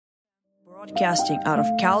Broadcasting out of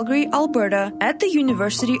Calgary, Alberta, at the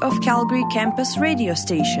University of Calgary campus radio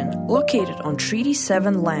station, located on Treaty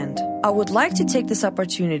 7 land. I would like to take this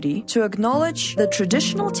opportunity to acknowledge the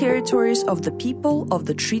traditional territories of the people of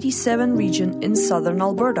the Treaty 7 region in southern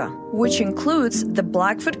Alberta, which includes the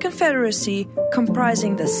Blackfoot Confederacy,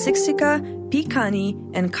 comprising the Siksika, Piikani,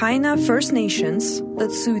 and Kainai First Nations, the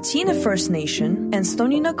Tsuut'ina First Nation, and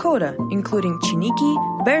Stoney Nakoda, including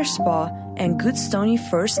Chiniki, Bearspaw, and Goodstoney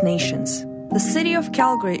First Nations. The city of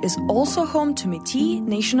Calgary is also home to Métis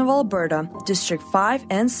Nation of Alberta, District 5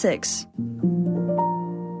 and 6.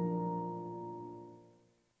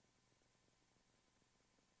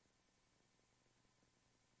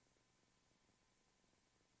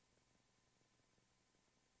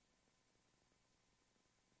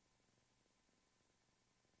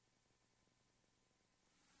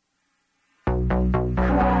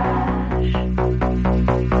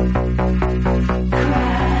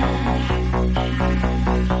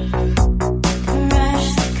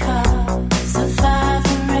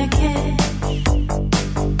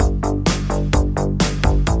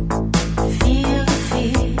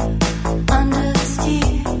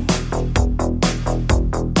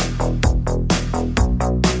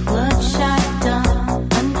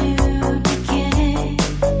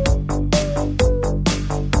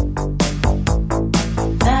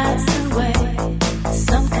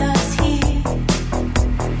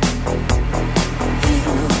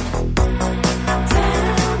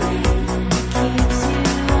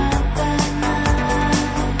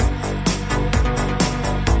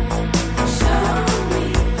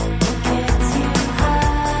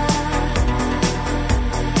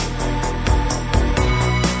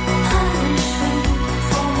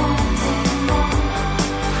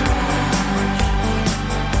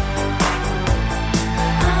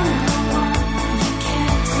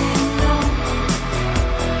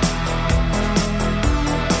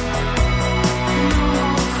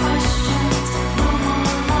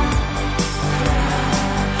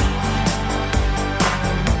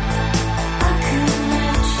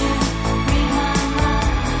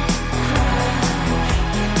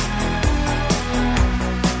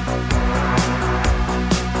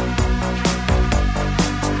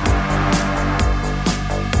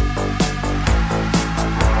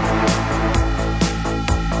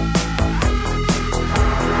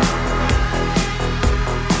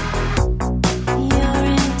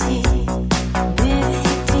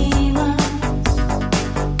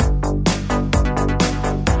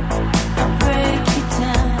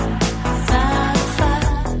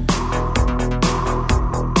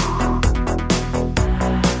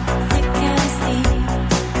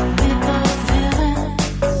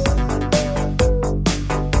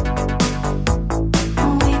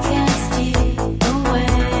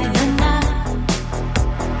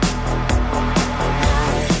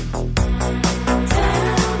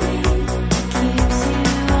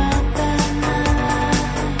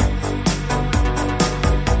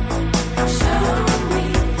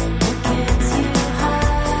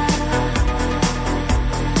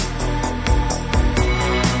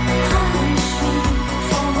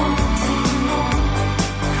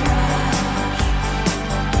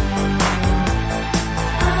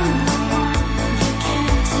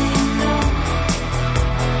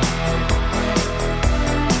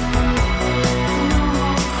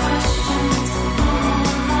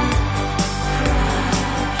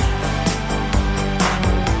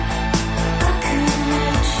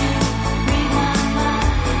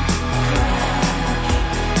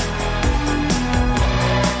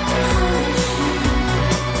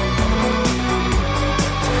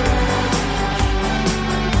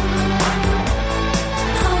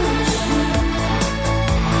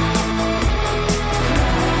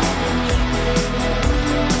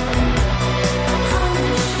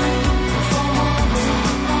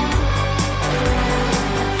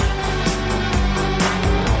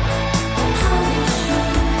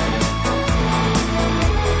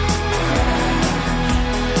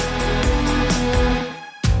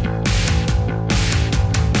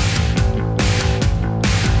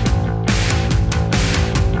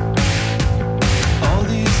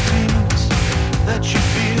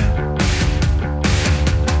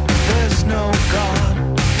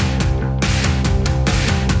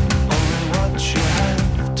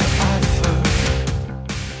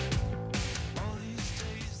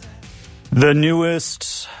 The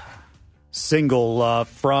newest single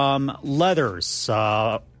from Leathers,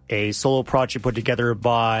 a solo project put together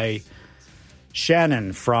by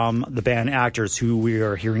Shannon from the band Actors, who we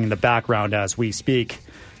are hearing in the background as we speak.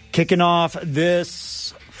 Kicking off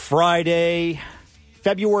this Friday,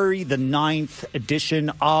 February the 9th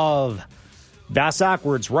edition of That's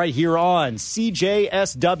Ackwards right here on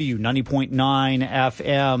CJSW 90.9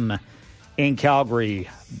 FM in Calgary.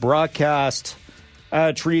 Broadcast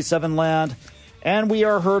at Treaty 7 Land. And we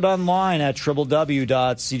are heard online at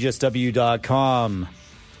www.cjsw.com.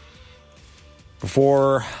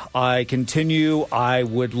 Before I continue, I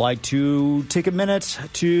would like to take a minute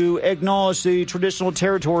to acknowledge the traditional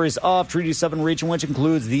territories of Treaty 7 region, which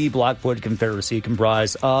includes the Blackfoot Confederacy,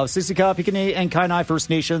 comprised of Siksika, Piikani, and Kainai First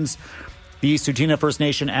Nations, the Tsuut'ina First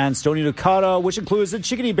Nation, and Stoney Nakoda, which includes the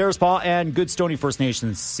Chickadee, Bearspaw, and Good Stoney First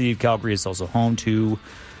Nations. The City of Calgary is also home to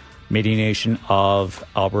Métis Nation of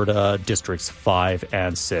Alberta Districts 5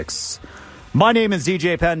 and 6. My name is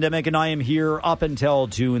DJ Pandemic, and I am here up until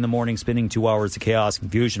 2 in the morning, spinning 2 hours of chaos and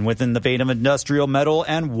confusion within the vein of industrial metal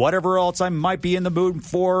and whatever else I might be in the mood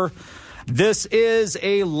for. This is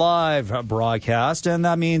a live broadcast, and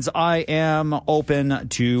that means I am open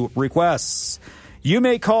to requests. You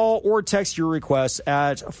may call or text your requests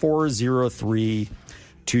at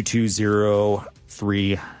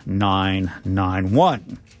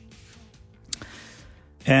 403-220-3991.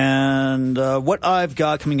 And what I've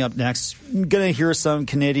got coming up next, I'm going to hear some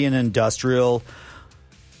Canadian industrial.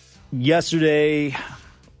 Yesterday,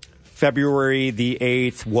 February the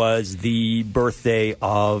 8th, was the birthday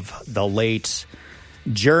of the late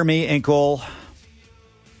Jeremy Inkle,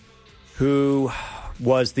 who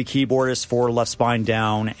was the keyboardist for Left Spine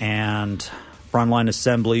Down and Frontline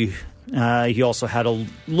Assembly. He also had a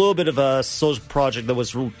little bit of a social project that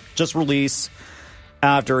was just released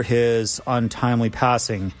after his untimely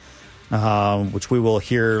passing, which we will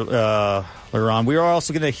hear later on. We are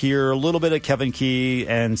also going to hear a little bit of Kevin Key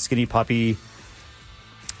and Skinny Puppy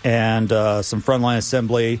and some Frontline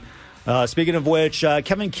Assembly. Speaking of which,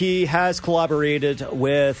 Kevin Key has collaborated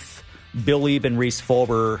with Bill Lieb and Reese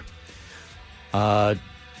Fulber on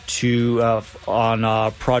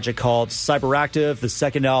a project called Cyberactive, the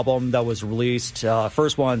second album that was released.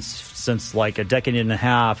 First one since like a decade and a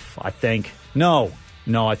half, I think. No,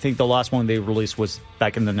 I think the last one they released was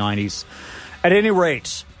back in the 90s. At any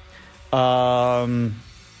rate, I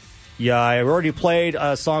already played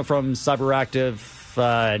a song from Cyberactive,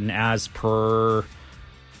 and as per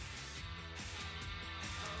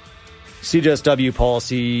CJSW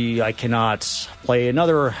policy, I cannot play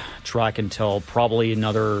another track until probably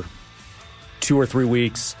another 2 or 3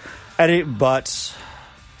 weeks. But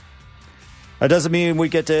that doesn't mean we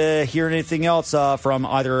get to hear anything else from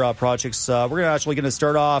either projects. We're actually going to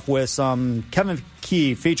start off with some Kevin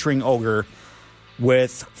Key featuring Ogre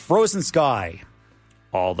with Frozen Sky.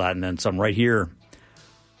 All that and then some right here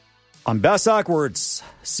on Bass Ackwards,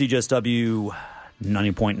 CJSW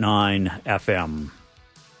 90.9 FM.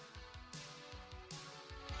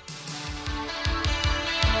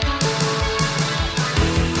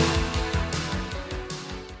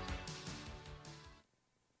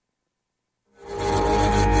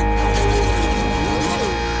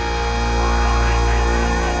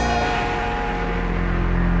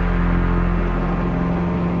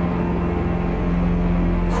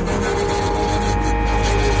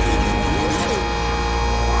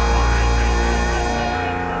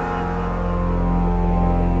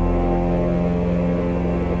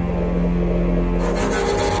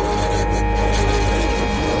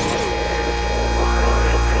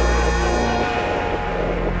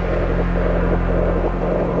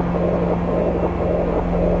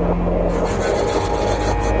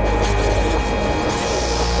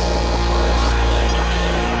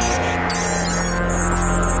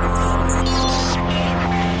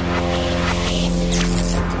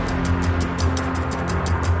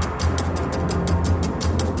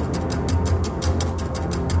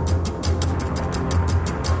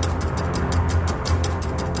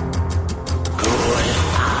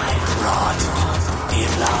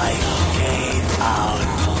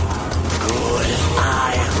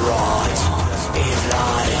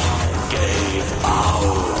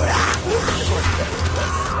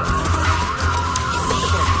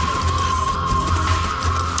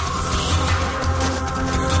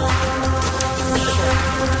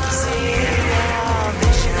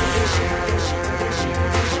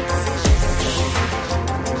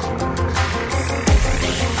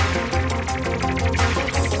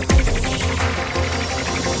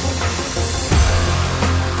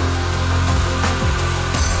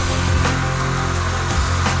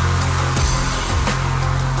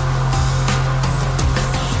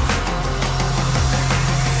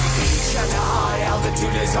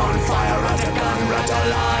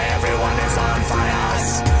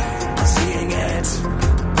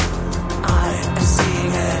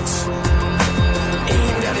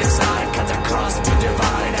 Cut across to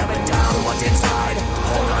divide, up and down, what's inside?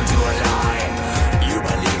 Hold on to a lie.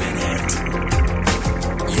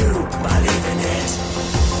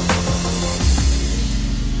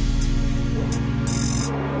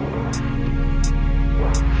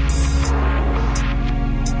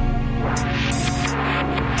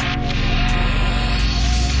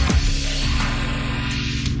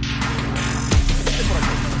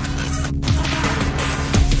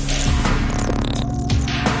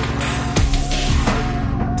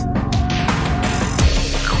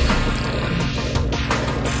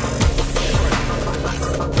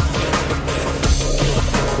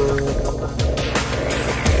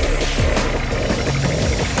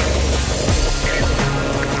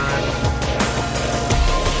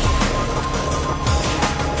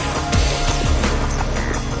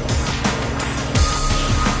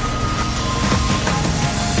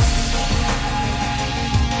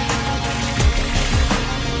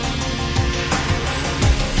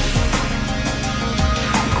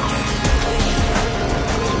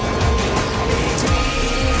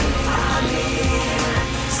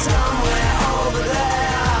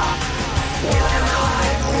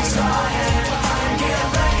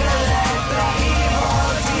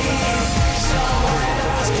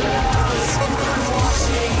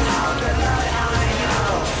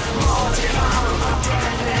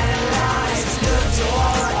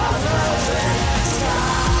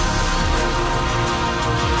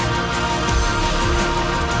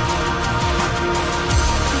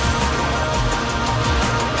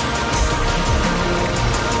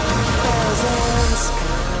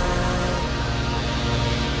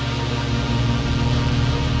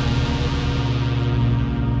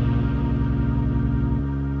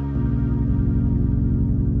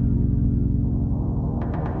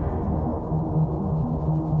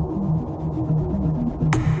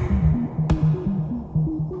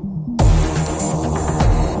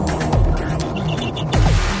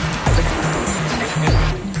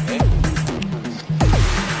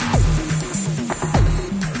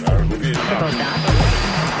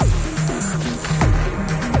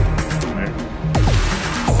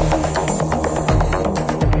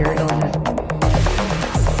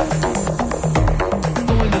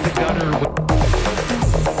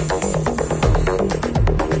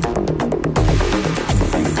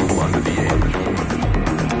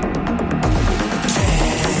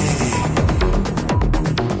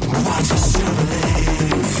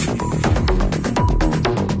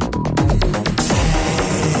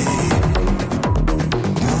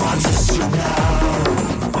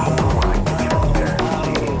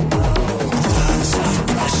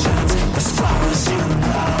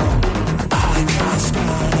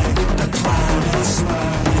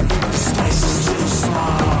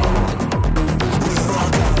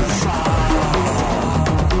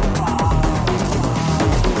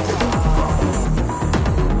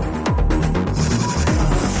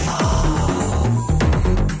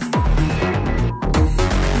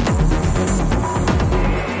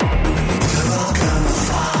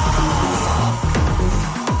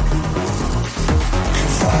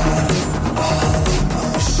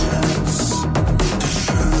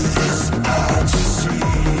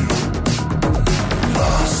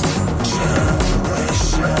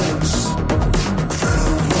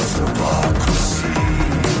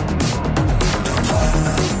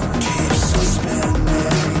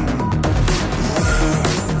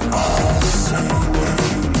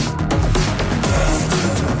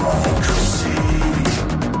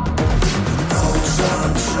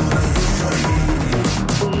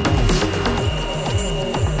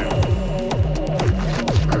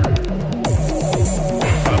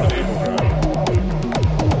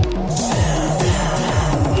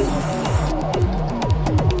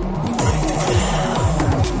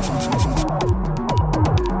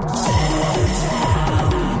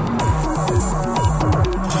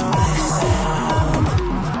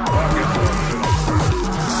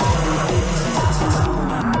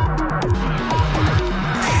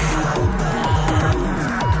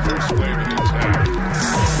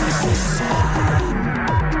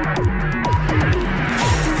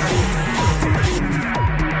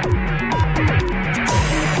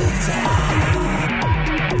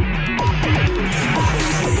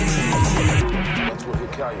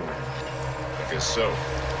 tell you, man. I guess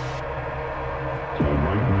so.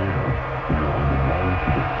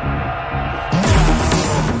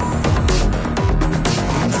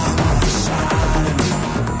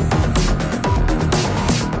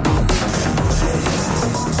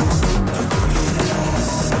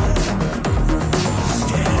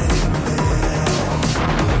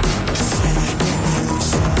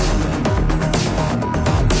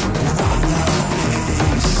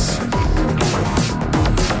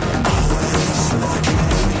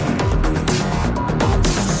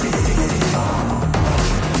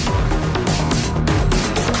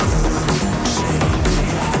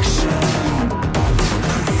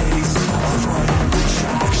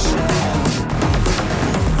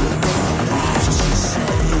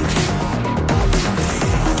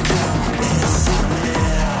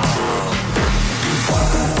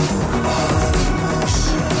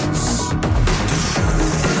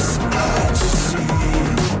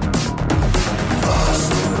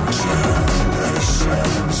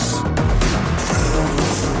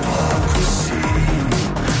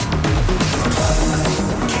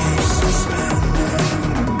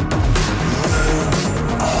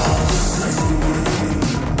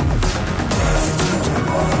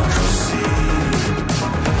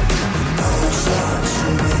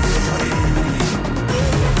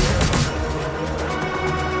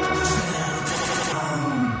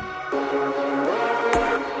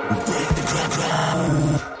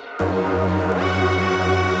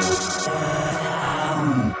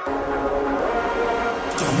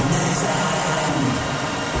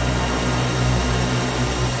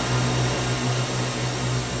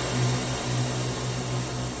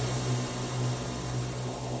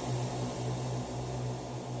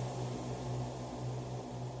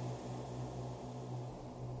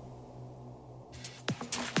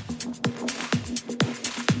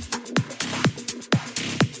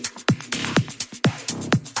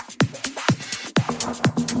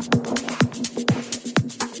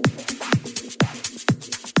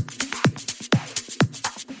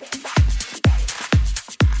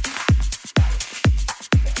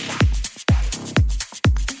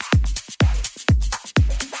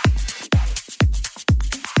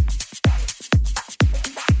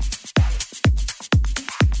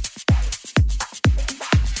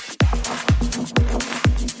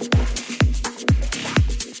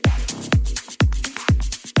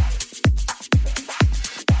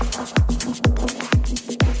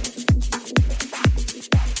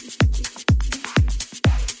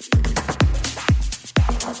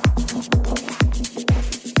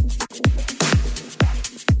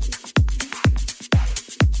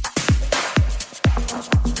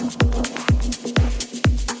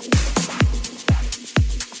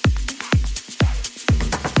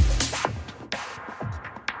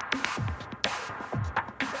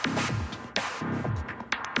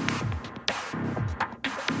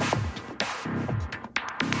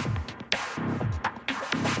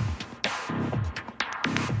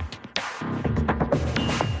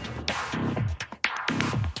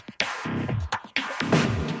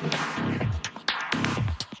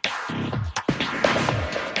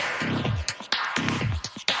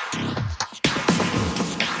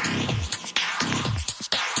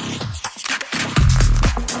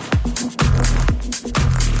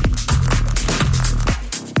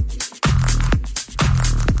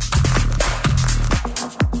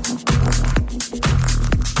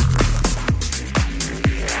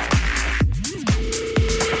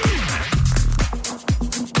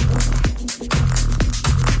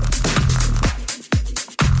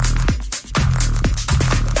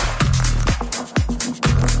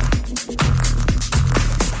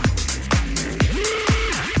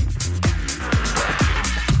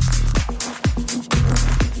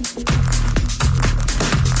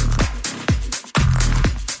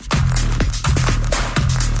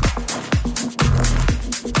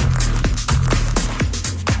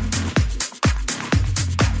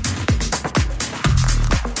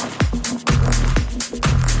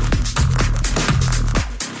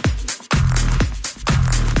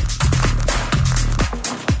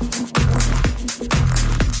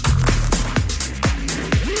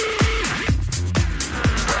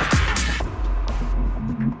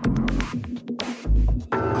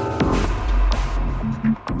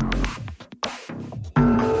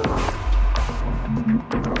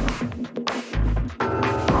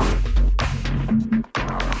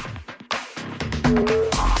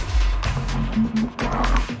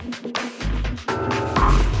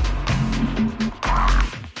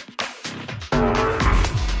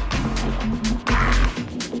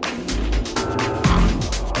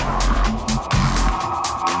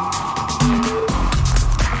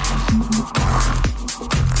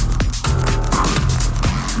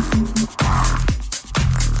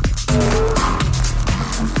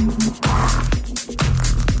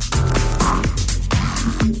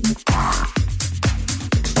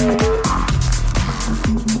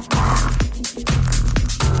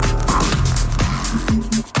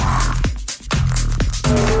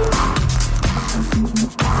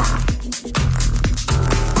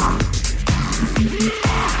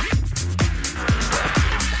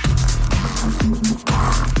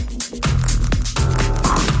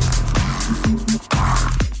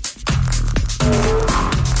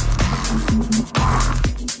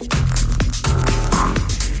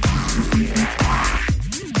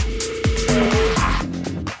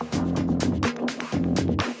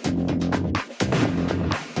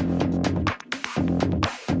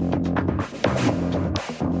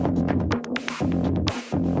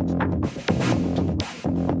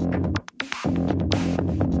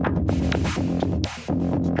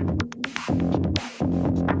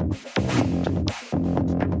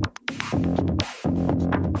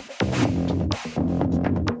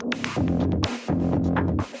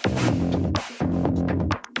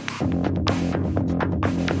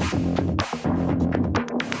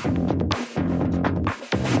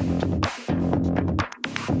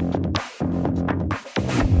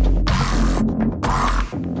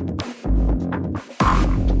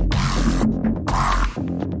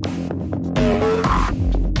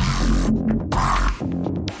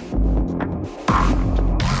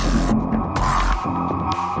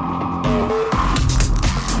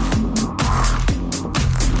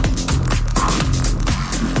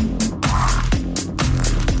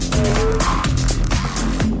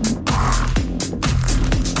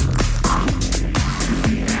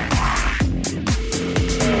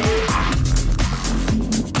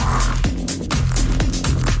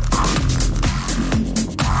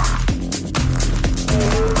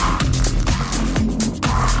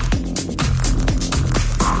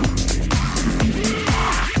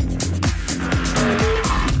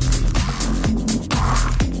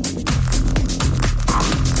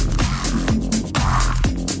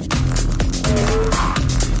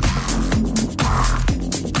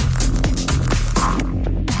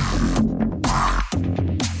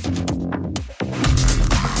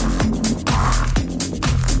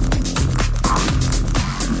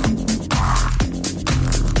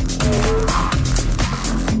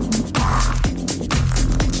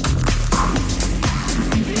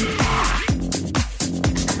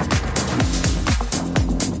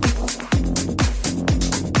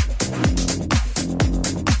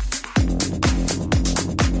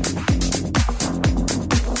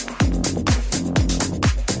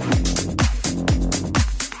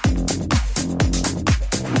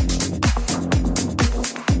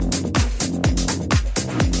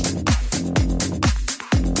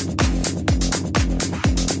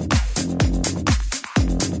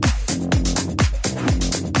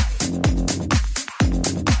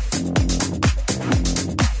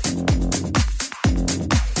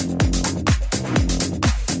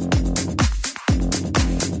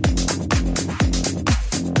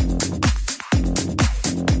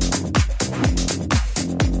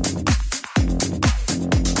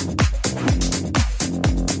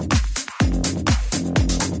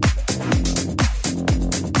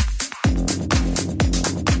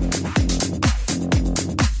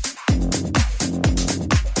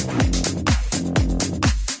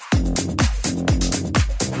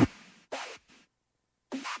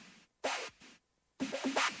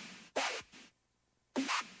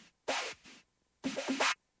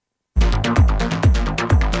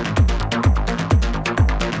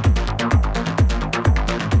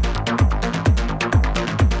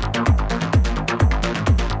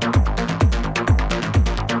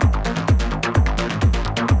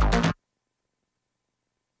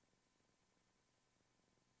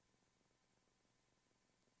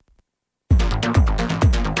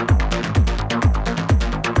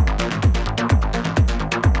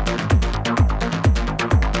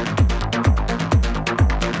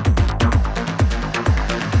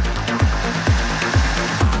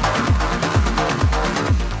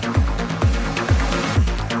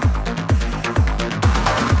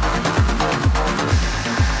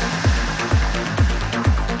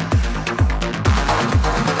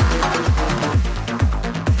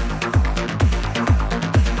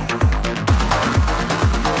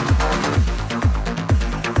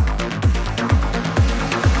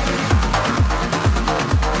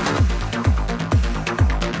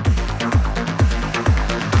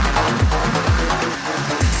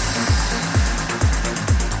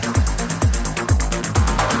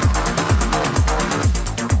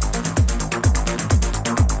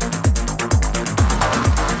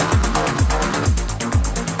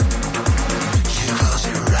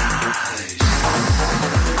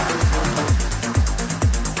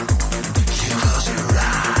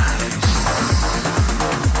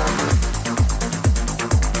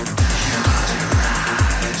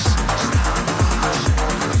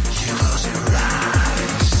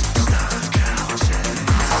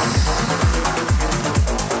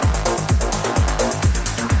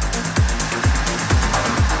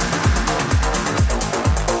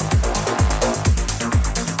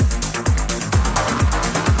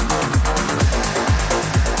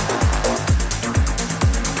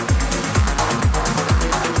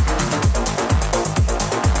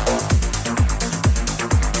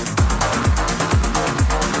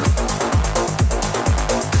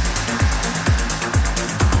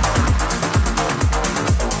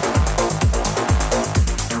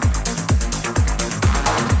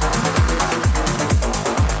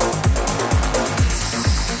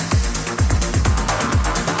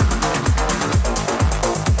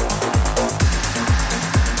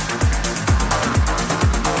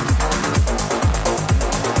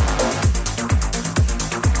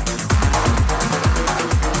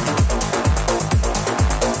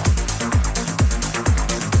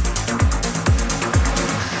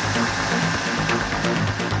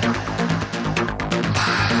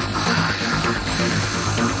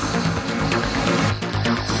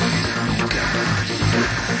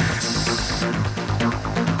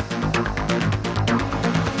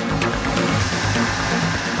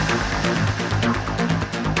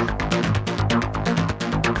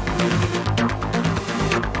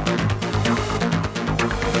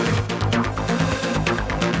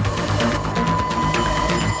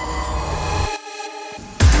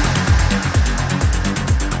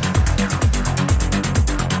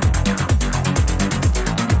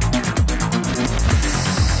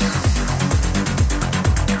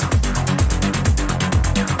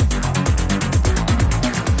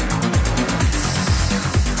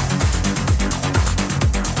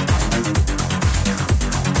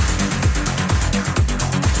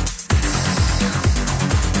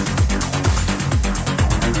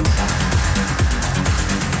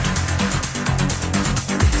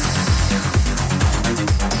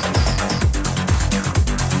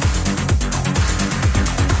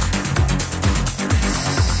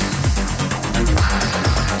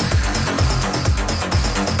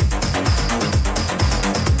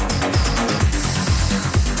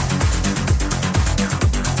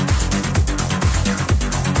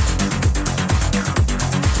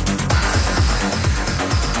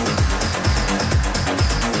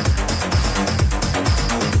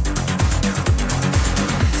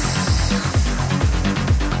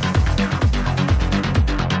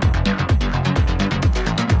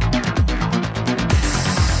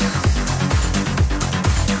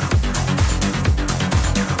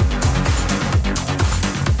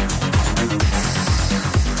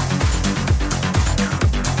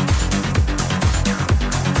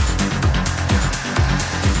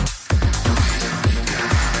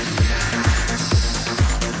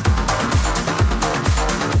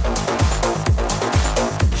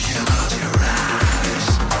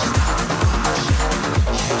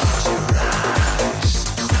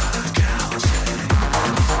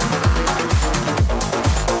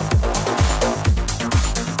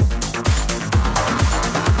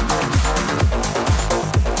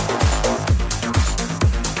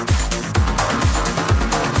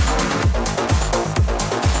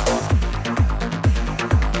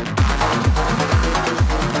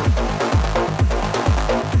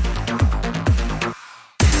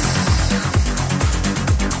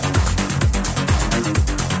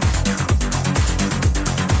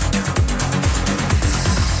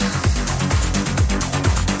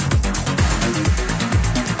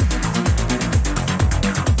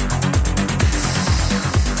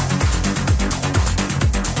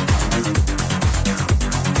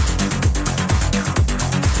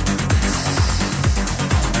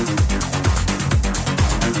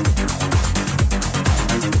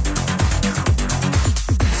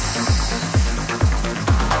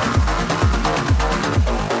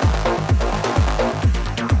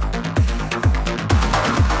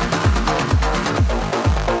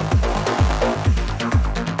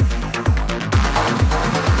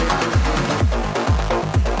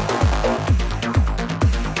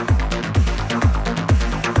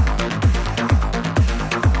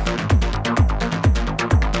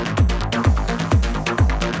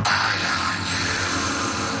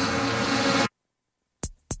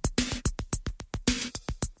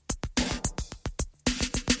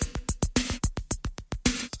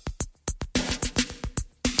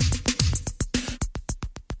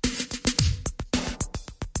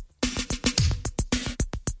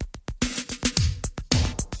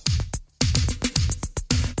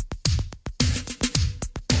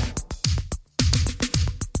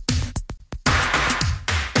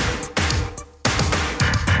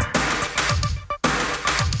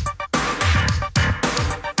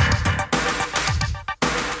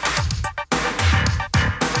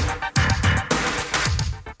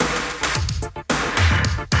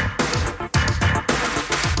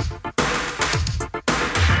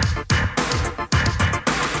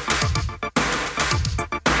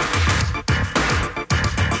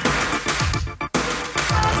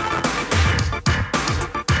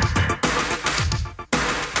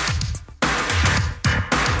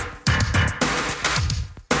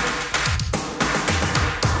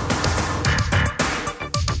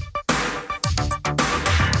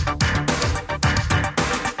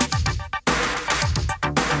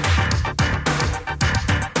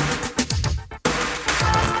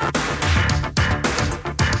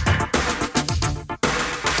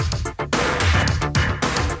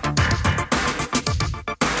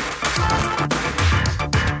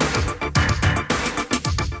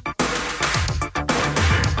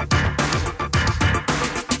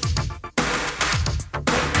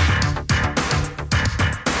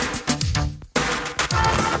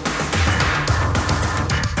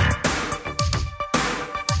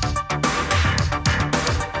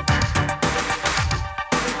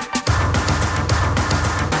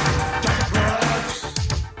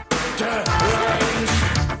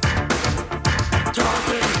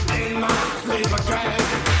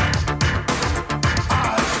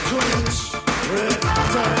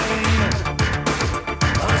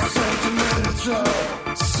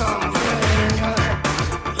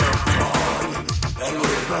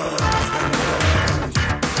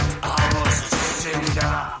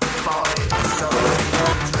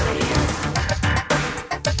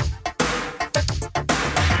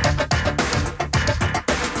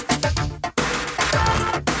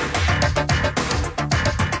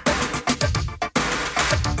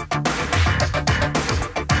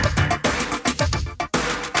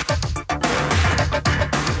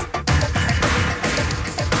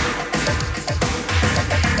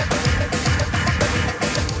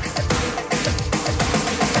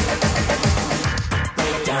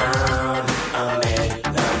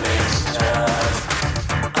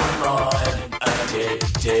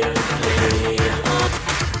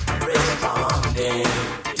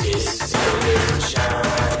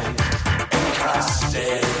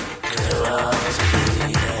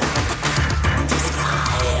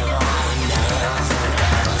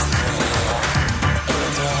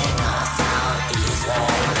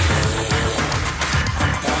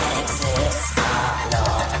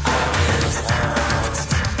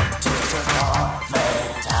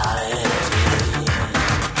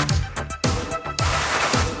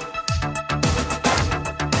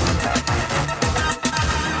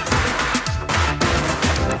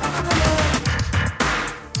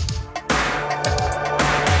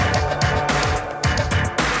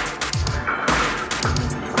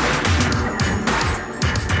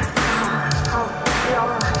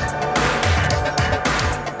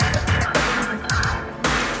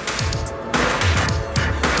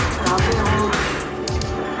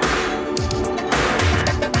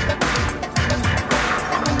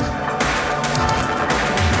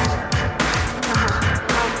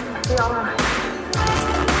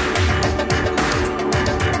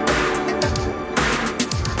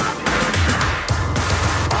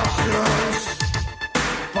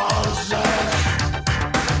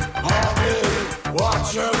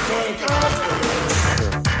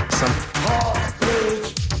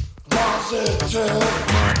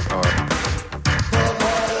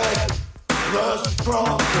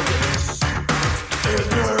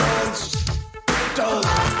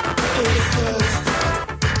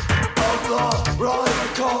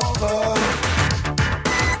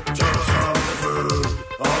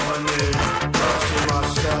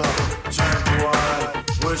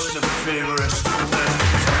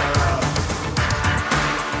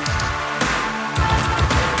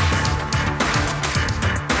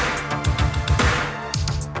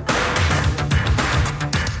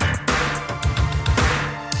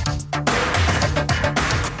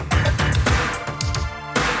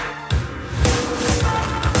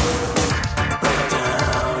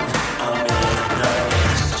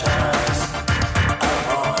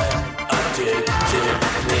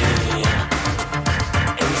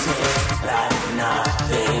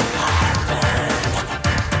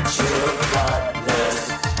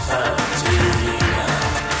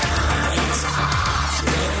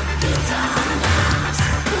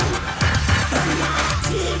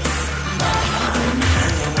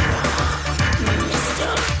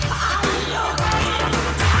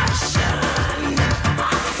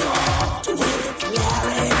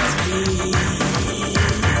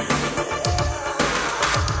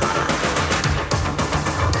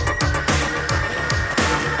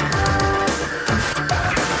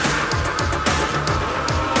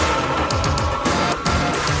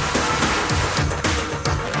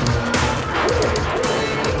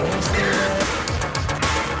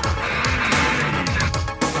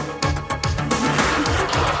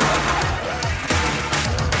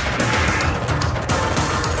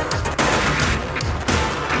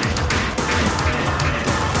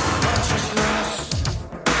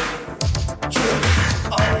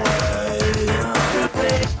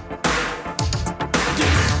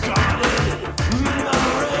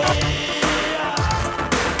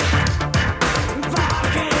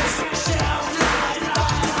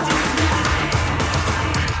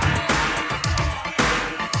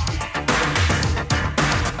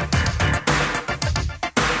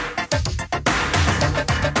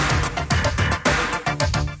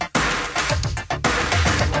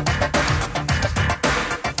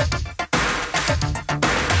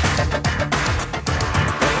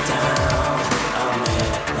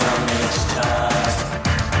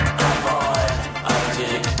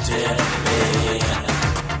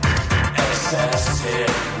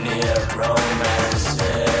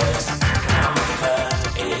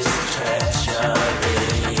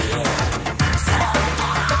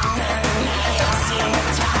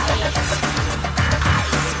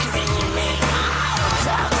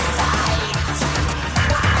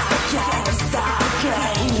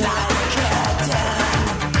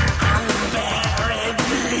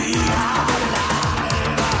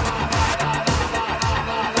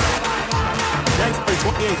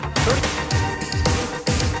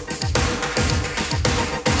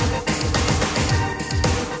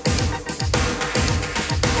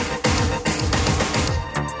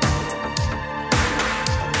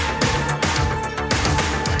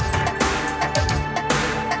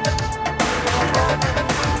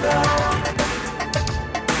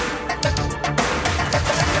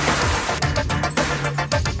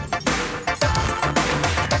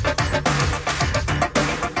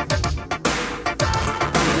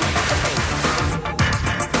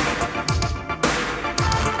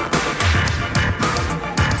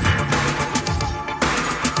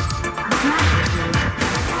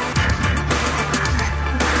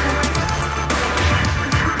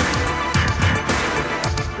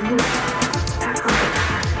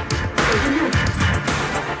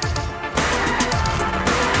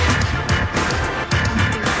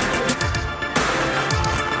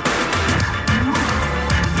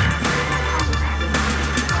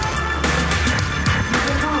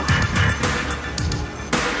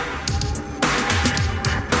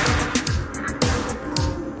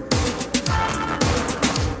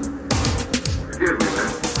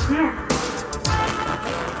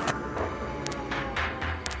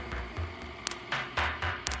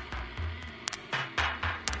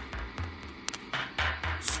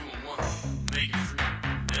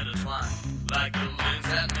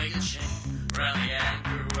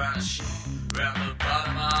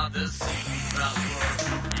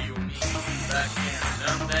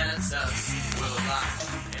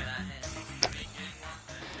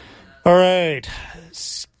 All right.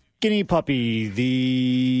 Skinny Puppy,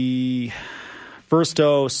 the first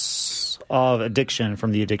dose of Addiction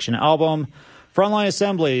from the Addiction album. Frontline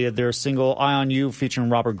Assembly, their single Eye on You featuring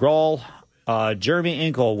Robert Grohl. Jeremy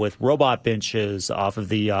Inkle with Robot Benches off of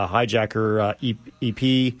the Hijacker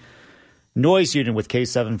EP. Noise Unit with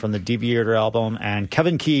K7 from the Deviator album, and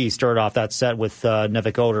Kevin Key started off that set with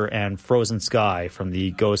Nevik Oder and Frozen Sky from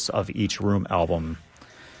the Ghosts of Each Room album.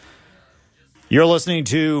 You're listening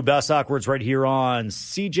to Best Ackwards right here on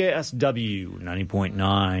CJSW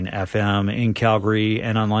 90.9 FM in Calgary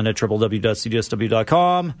and online at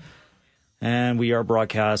www.cjsw.com. And we are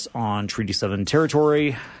broadcast on Treaty 7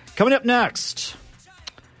 territory. Coming up next,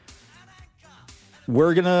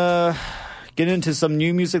 we're going to get into some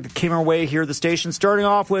new music that came our way here at the station, starting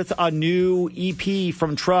off with a new EP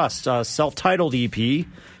from Trust, a self-titled EP. We're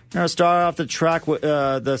going to start off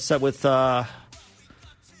the set with the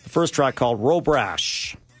first track called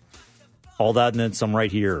Robrash. All that and then some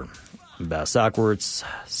right here. Best Ackwards,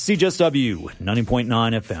 CJSW 90.9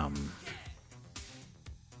 FM.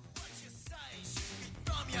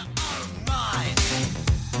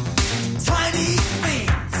 Tiny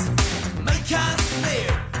things make us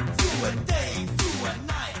live through a day, through a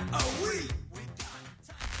night, a week.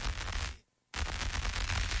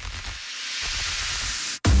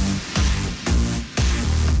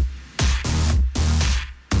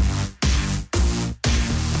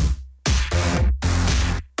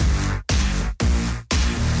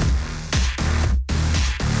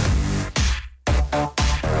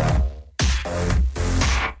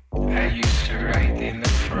 I used to write in the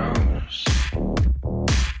prose.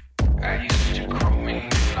 I used to chrome in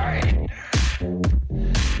light.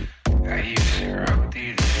 I used to wrote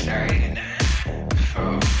the design.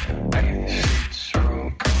 For I said so,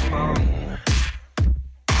 come on.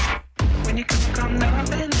 When you come down,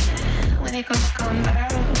 when you come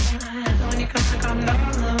down, when you come down,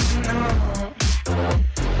 no.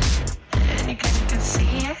 And you can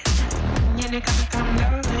see it. When you come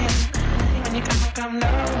down, when you come down, no.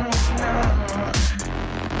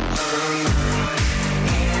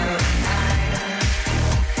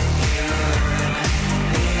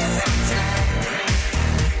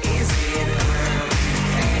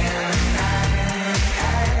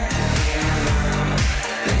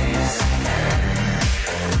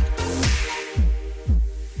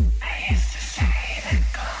 I used to say that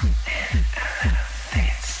come in a little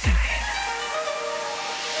bit style.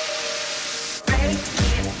 Break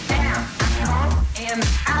it down, I'm home and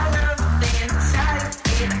I love it inside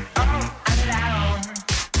it all alone.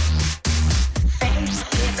 Face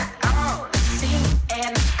it all, see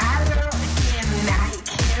and I love it and I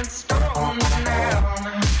can't stone down.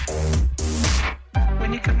 When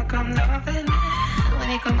you come loving, when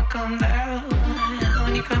you come down,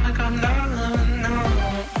 when you come down, no.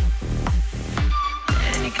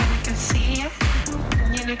 And you can see it,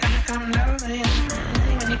 when you come loving,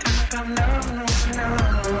 when you come down, no.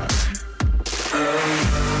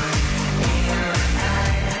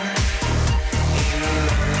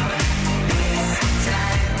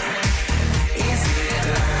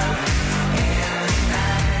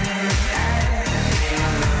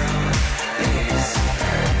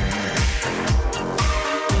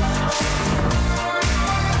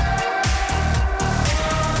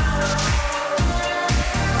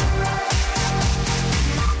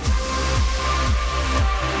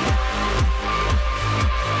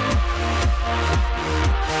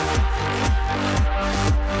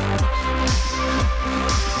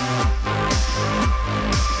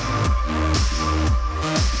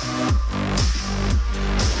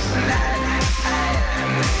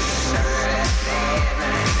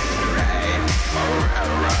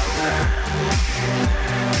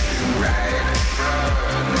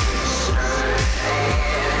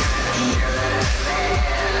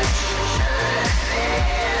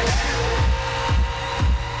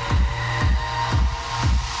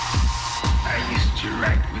 I used to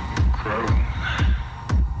write with the crow.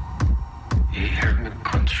 He heard me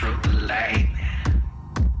control the light.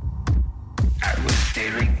 I was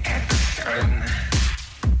staring at the sun,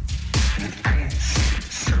 and I said,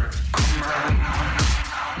 "Sir, come on."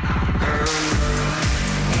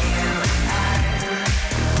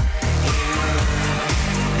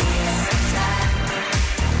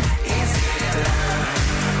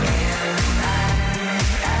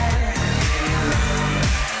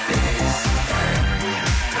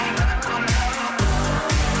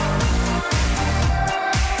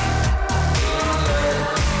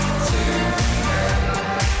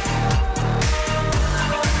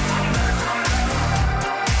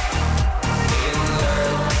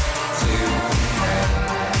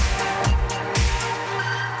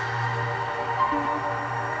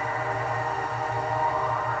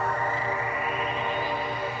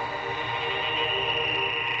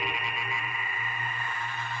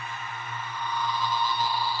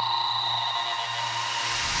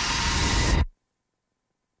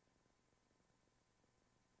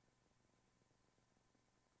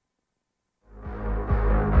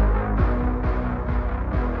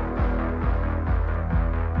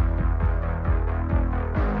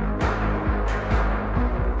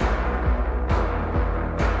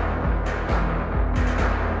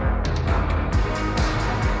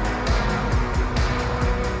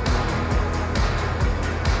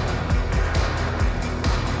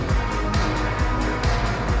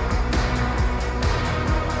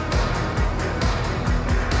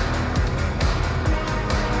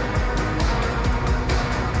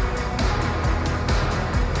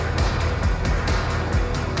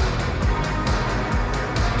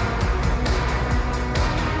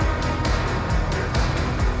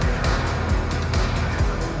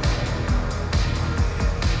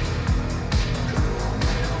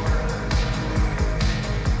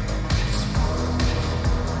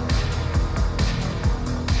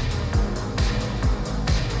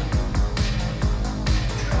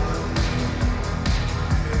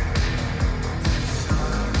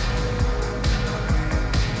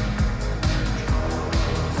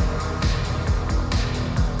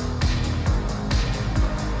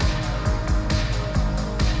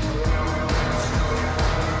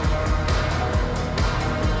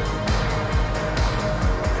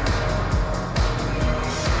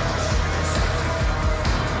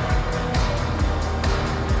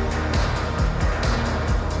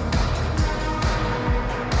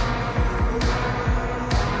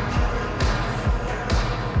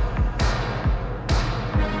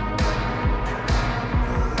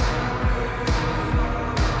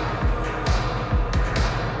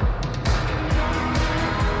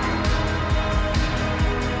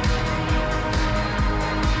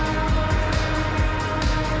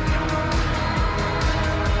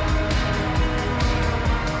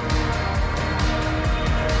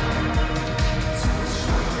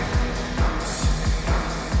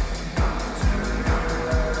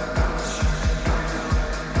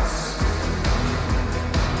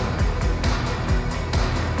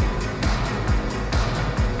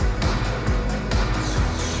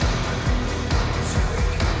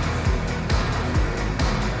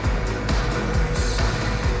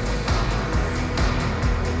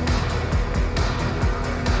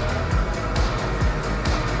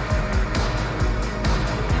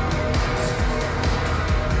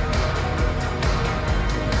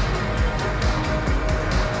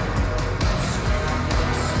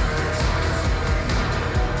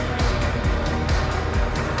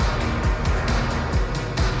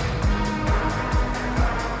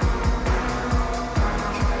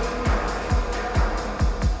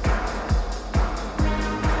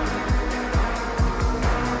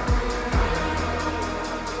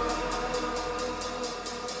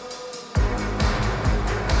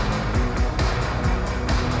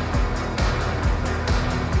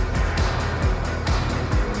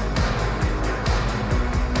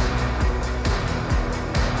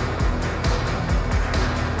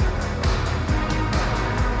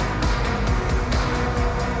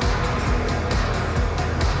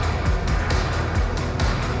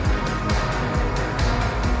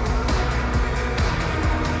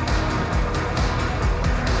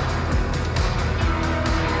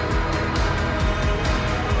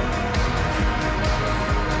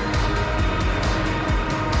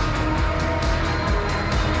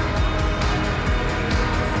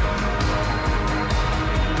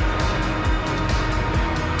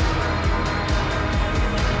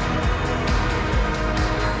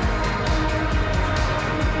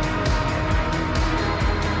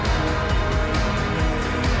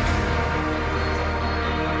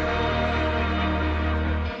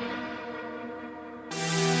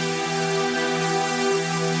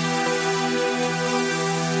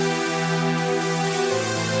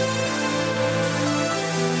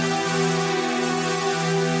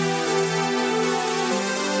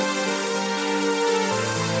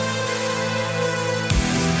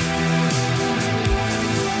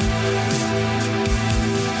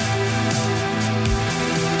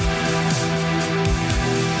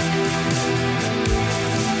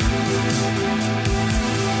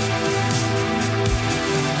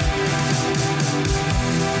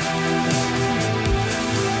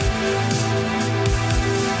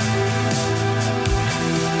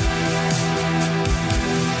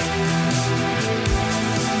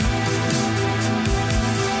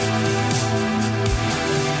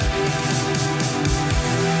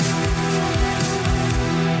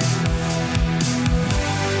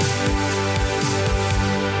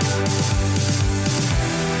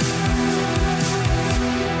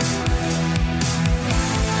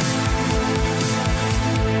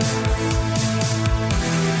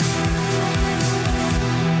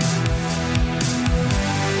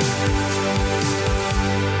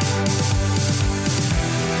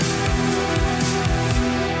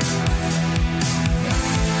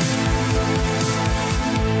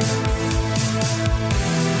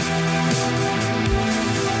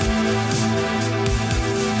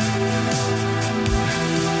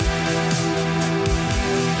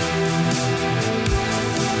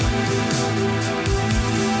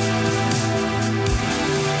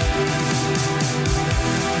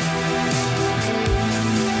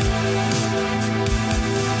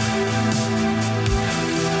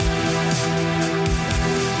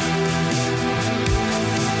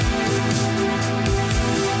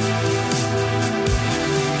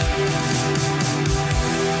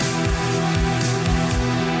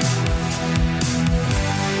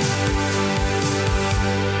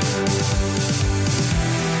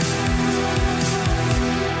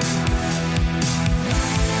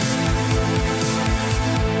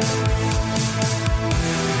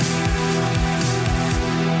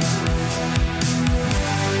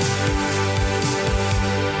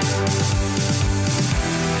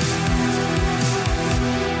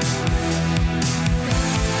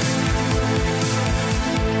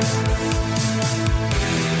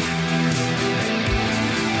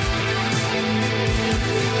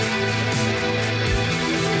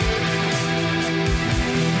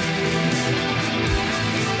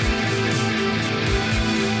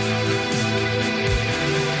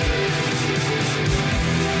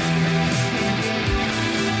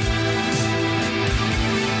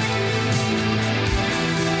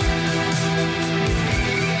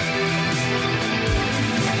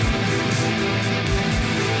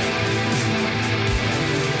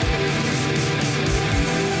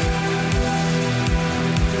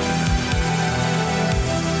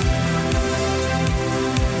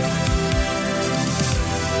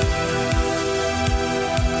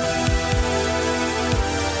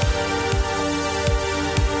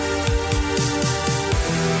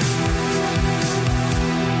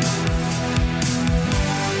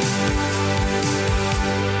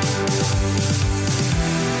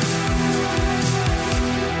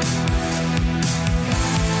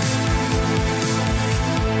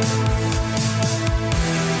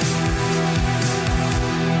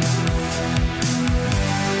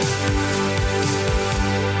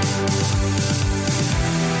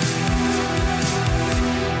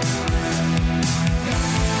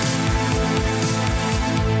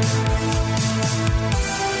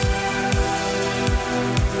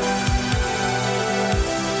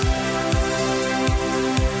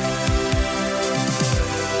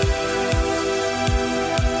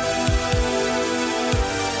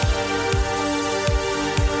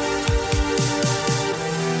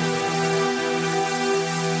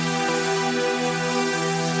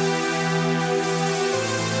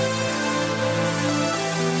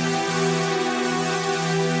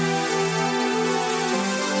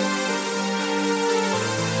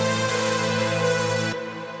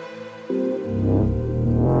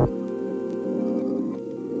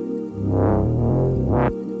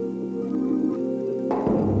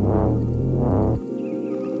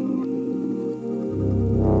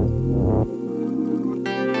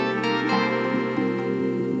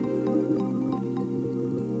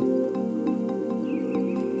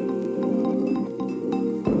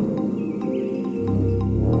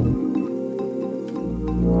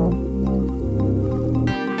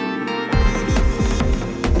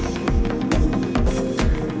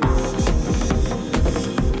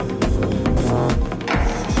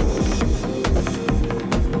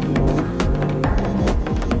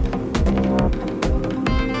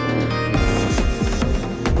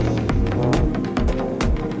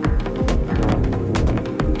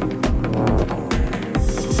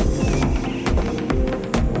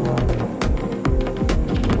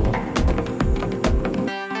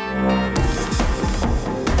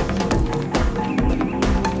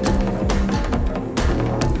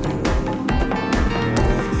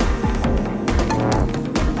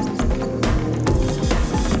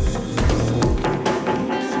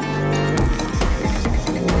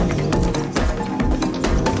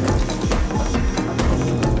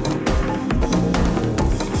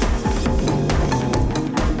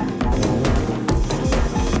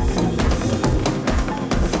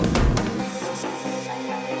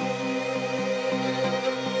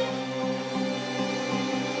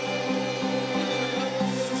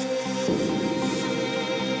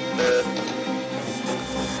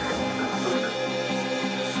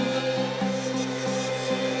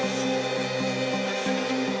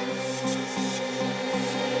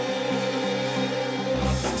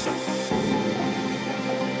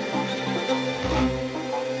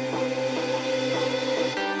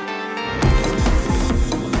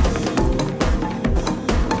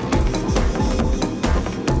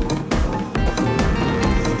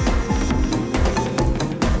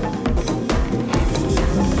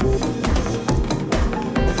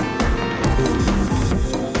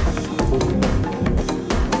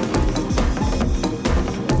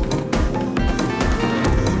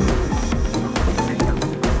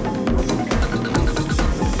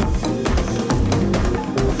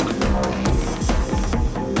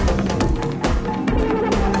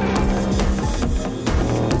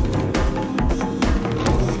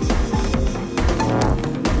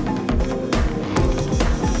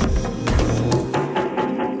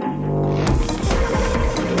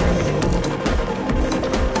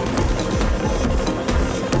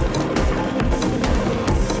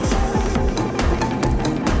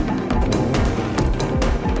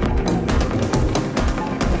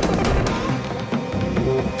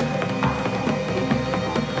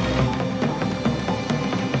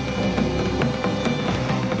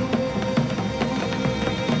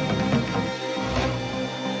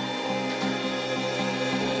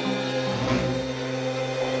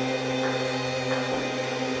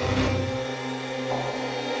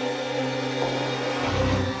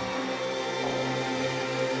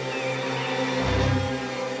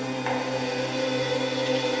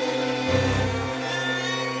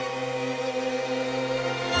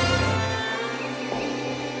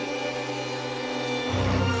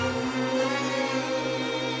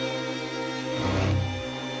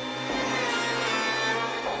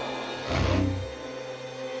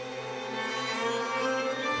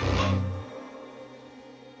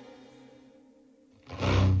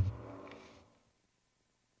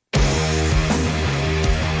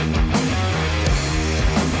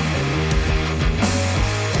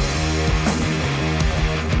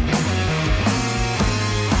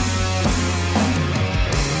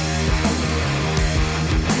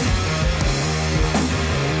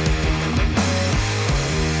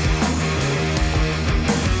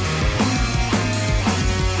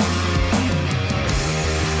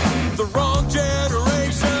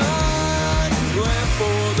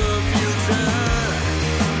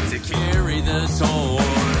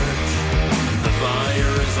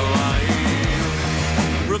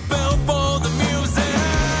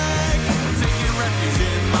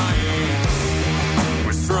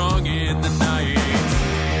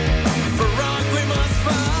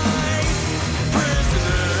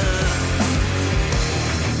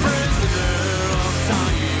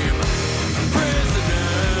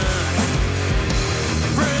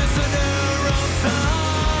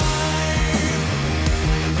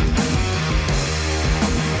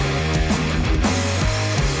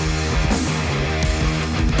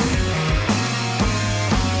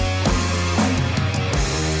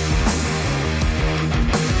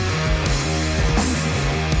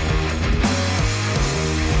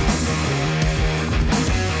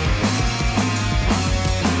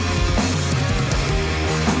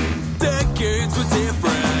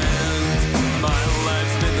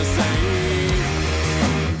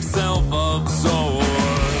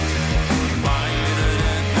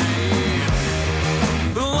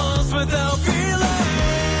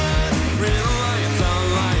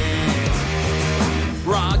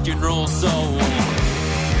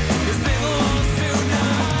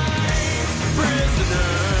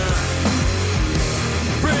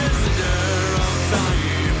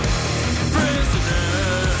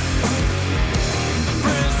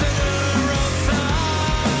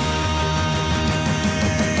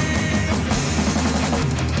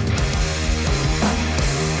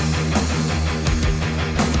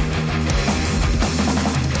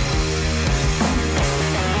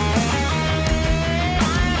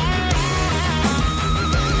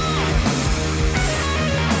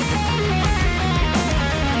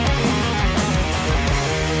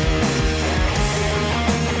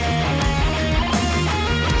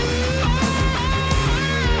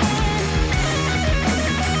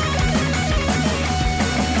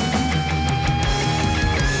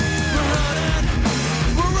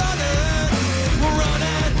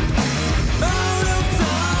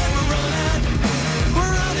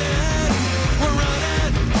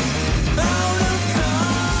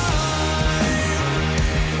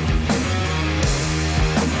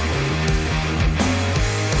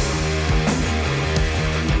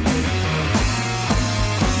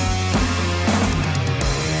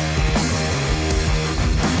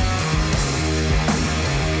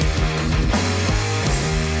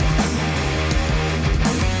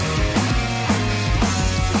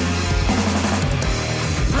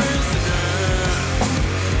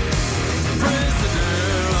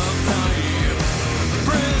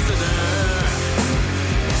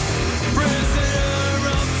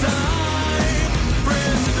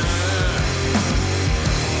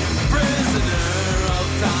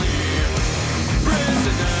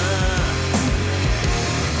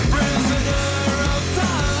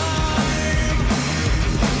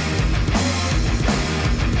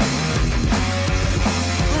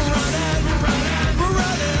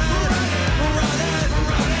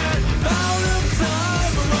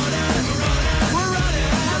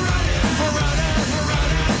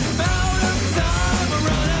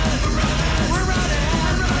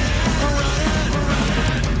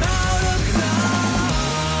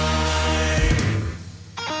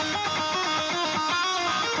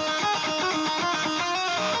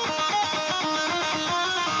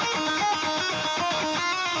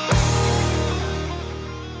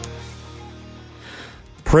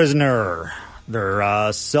 Prisoner,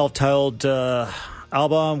 their self-titled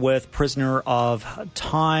album with Prisoner of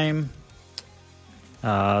Time.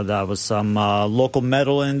 That was some local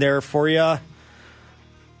metal in there for you.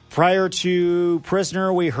 Prior to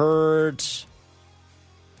Prisoner, we heard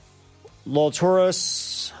Lol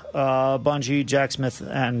Taurus, Bungie, Jack Smith,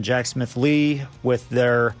 and Jack Smith Lee with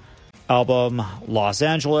their album Los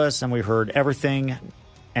Angeles, and we heard Everything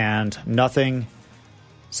and Nothing.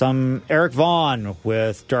 Some Eric Vaughn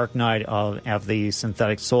with Dark Knight of the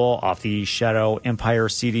Synthetic Soul off the Shadow Empire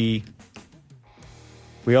CD.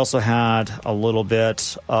 We also had a little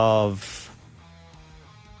bit of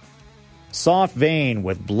Soft Vein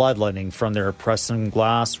with Bloodletting from their Preston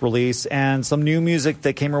Glass release, and some new music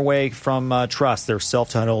that came our way from Trust, their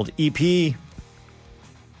self-titled EP.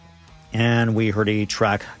 And we heard a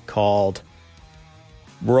track called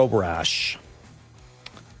Robrash.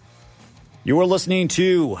 You are listening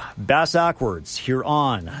to Bass Ackwards here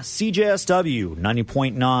on CJSW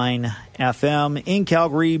 90.9 FM in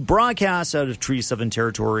Calgary, broadcast out of Treaty 7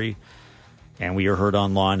 territory. And we are heard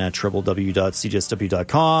online at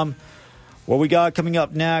www.cjsw.com. What we got coming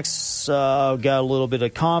up next, got a little bit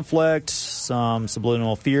of Conflict, some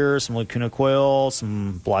Subliminal Fear, some Lacuna Coil,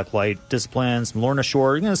 some Blacklight Discipline, some Lorna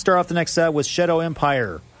Shore. We're going to start off the next set with Shadow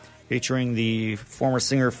Empire, featuring the former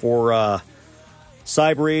singer for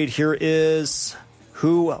Cybraid. Here is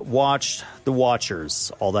Who Watched the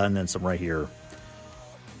Watchers. All that and then some right here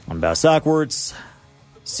on Bass Ackwards,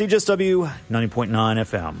 CJSW 90.9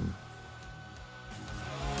 FM.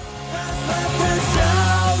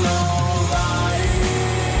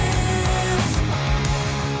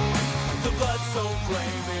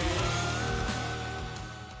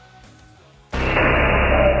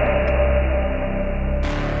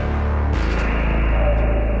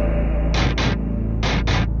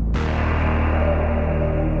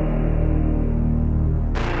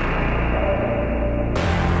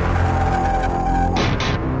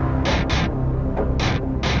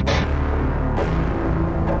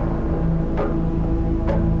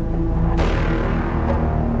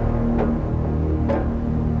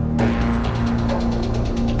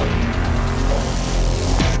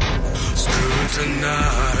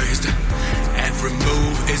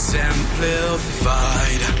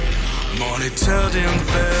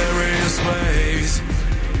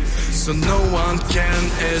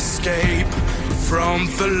 Escape from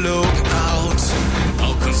the lookout.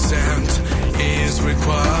 All consent is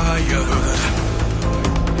required.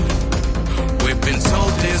 We've been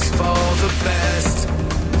told this for the best.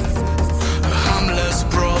 A harmless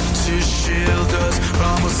prop to shield us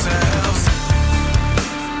from ourselves.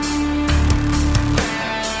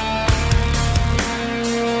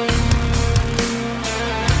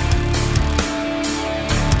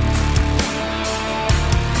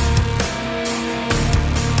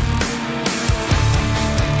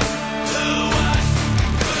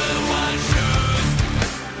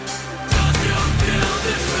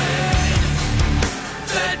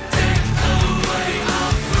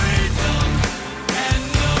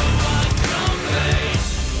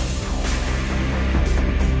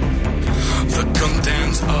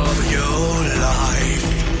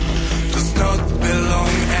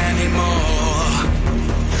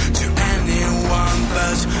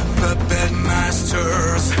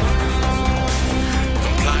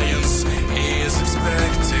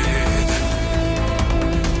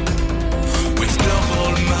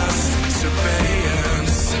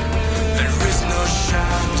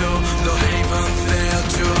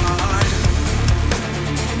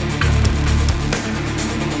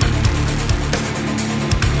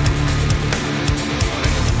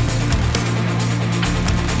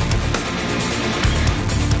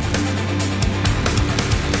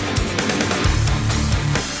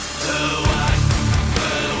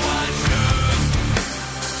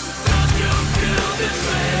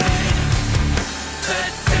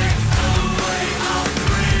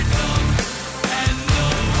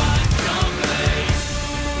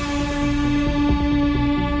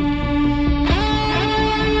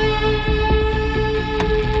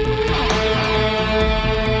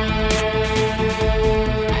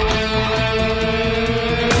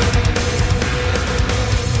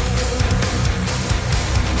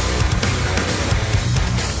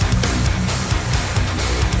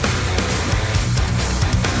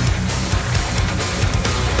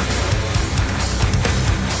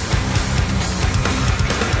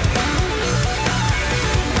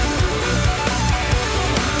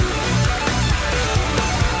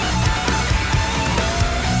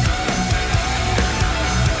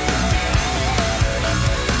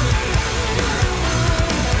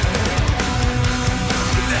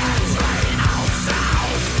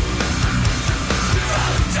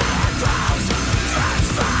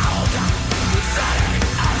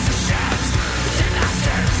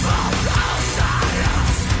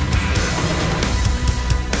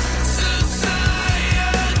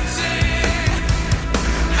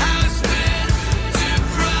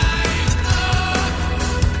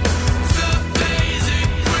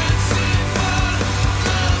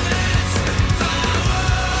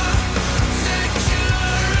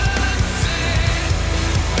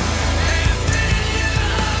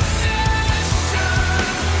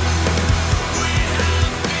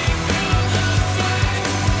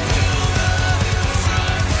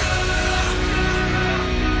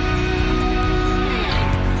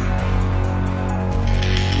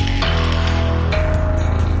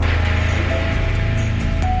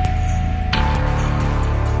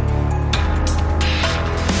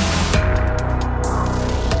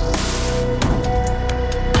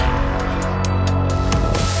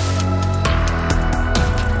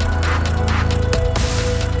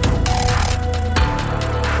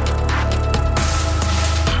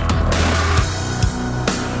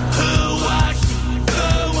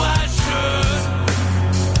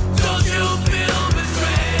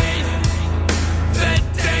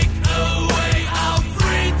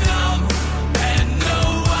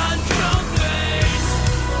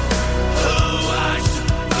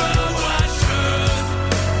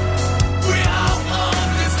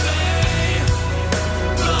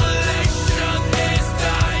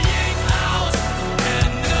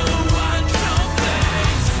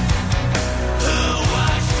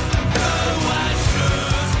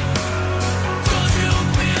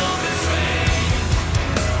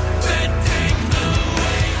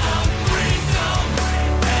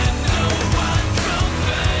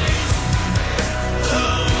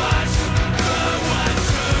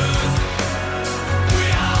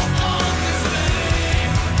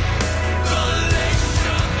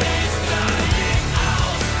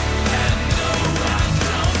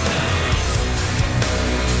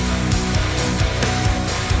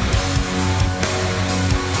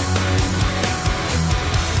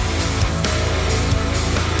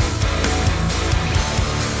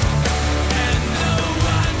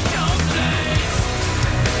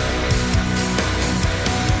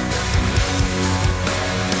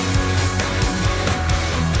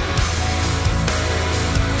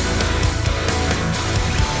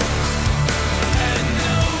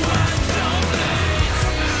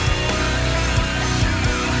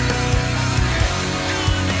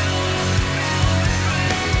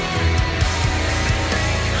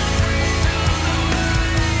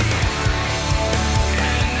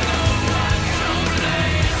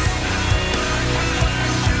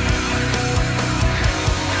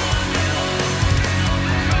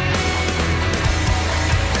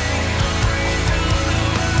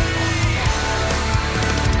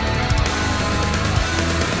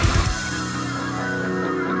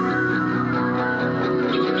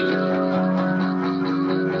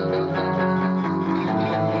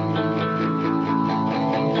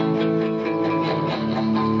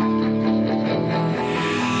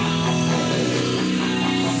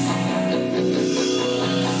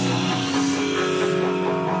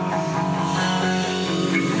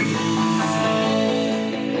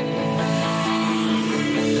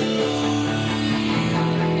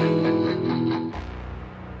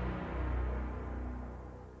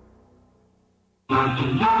 rồi chỉ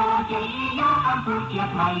nhớ con phu triệt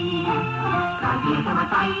mày rồi kia cho mà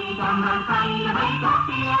tay trong lần say mấy chót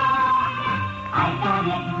kia ai cho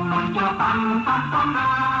biết mình cho tăng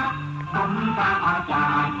ra không ta ở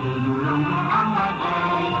trà thì dù lùng ăn ngoài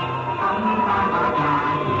trời không ta ở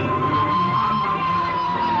trà thì dù lùng ăn ngoài trời.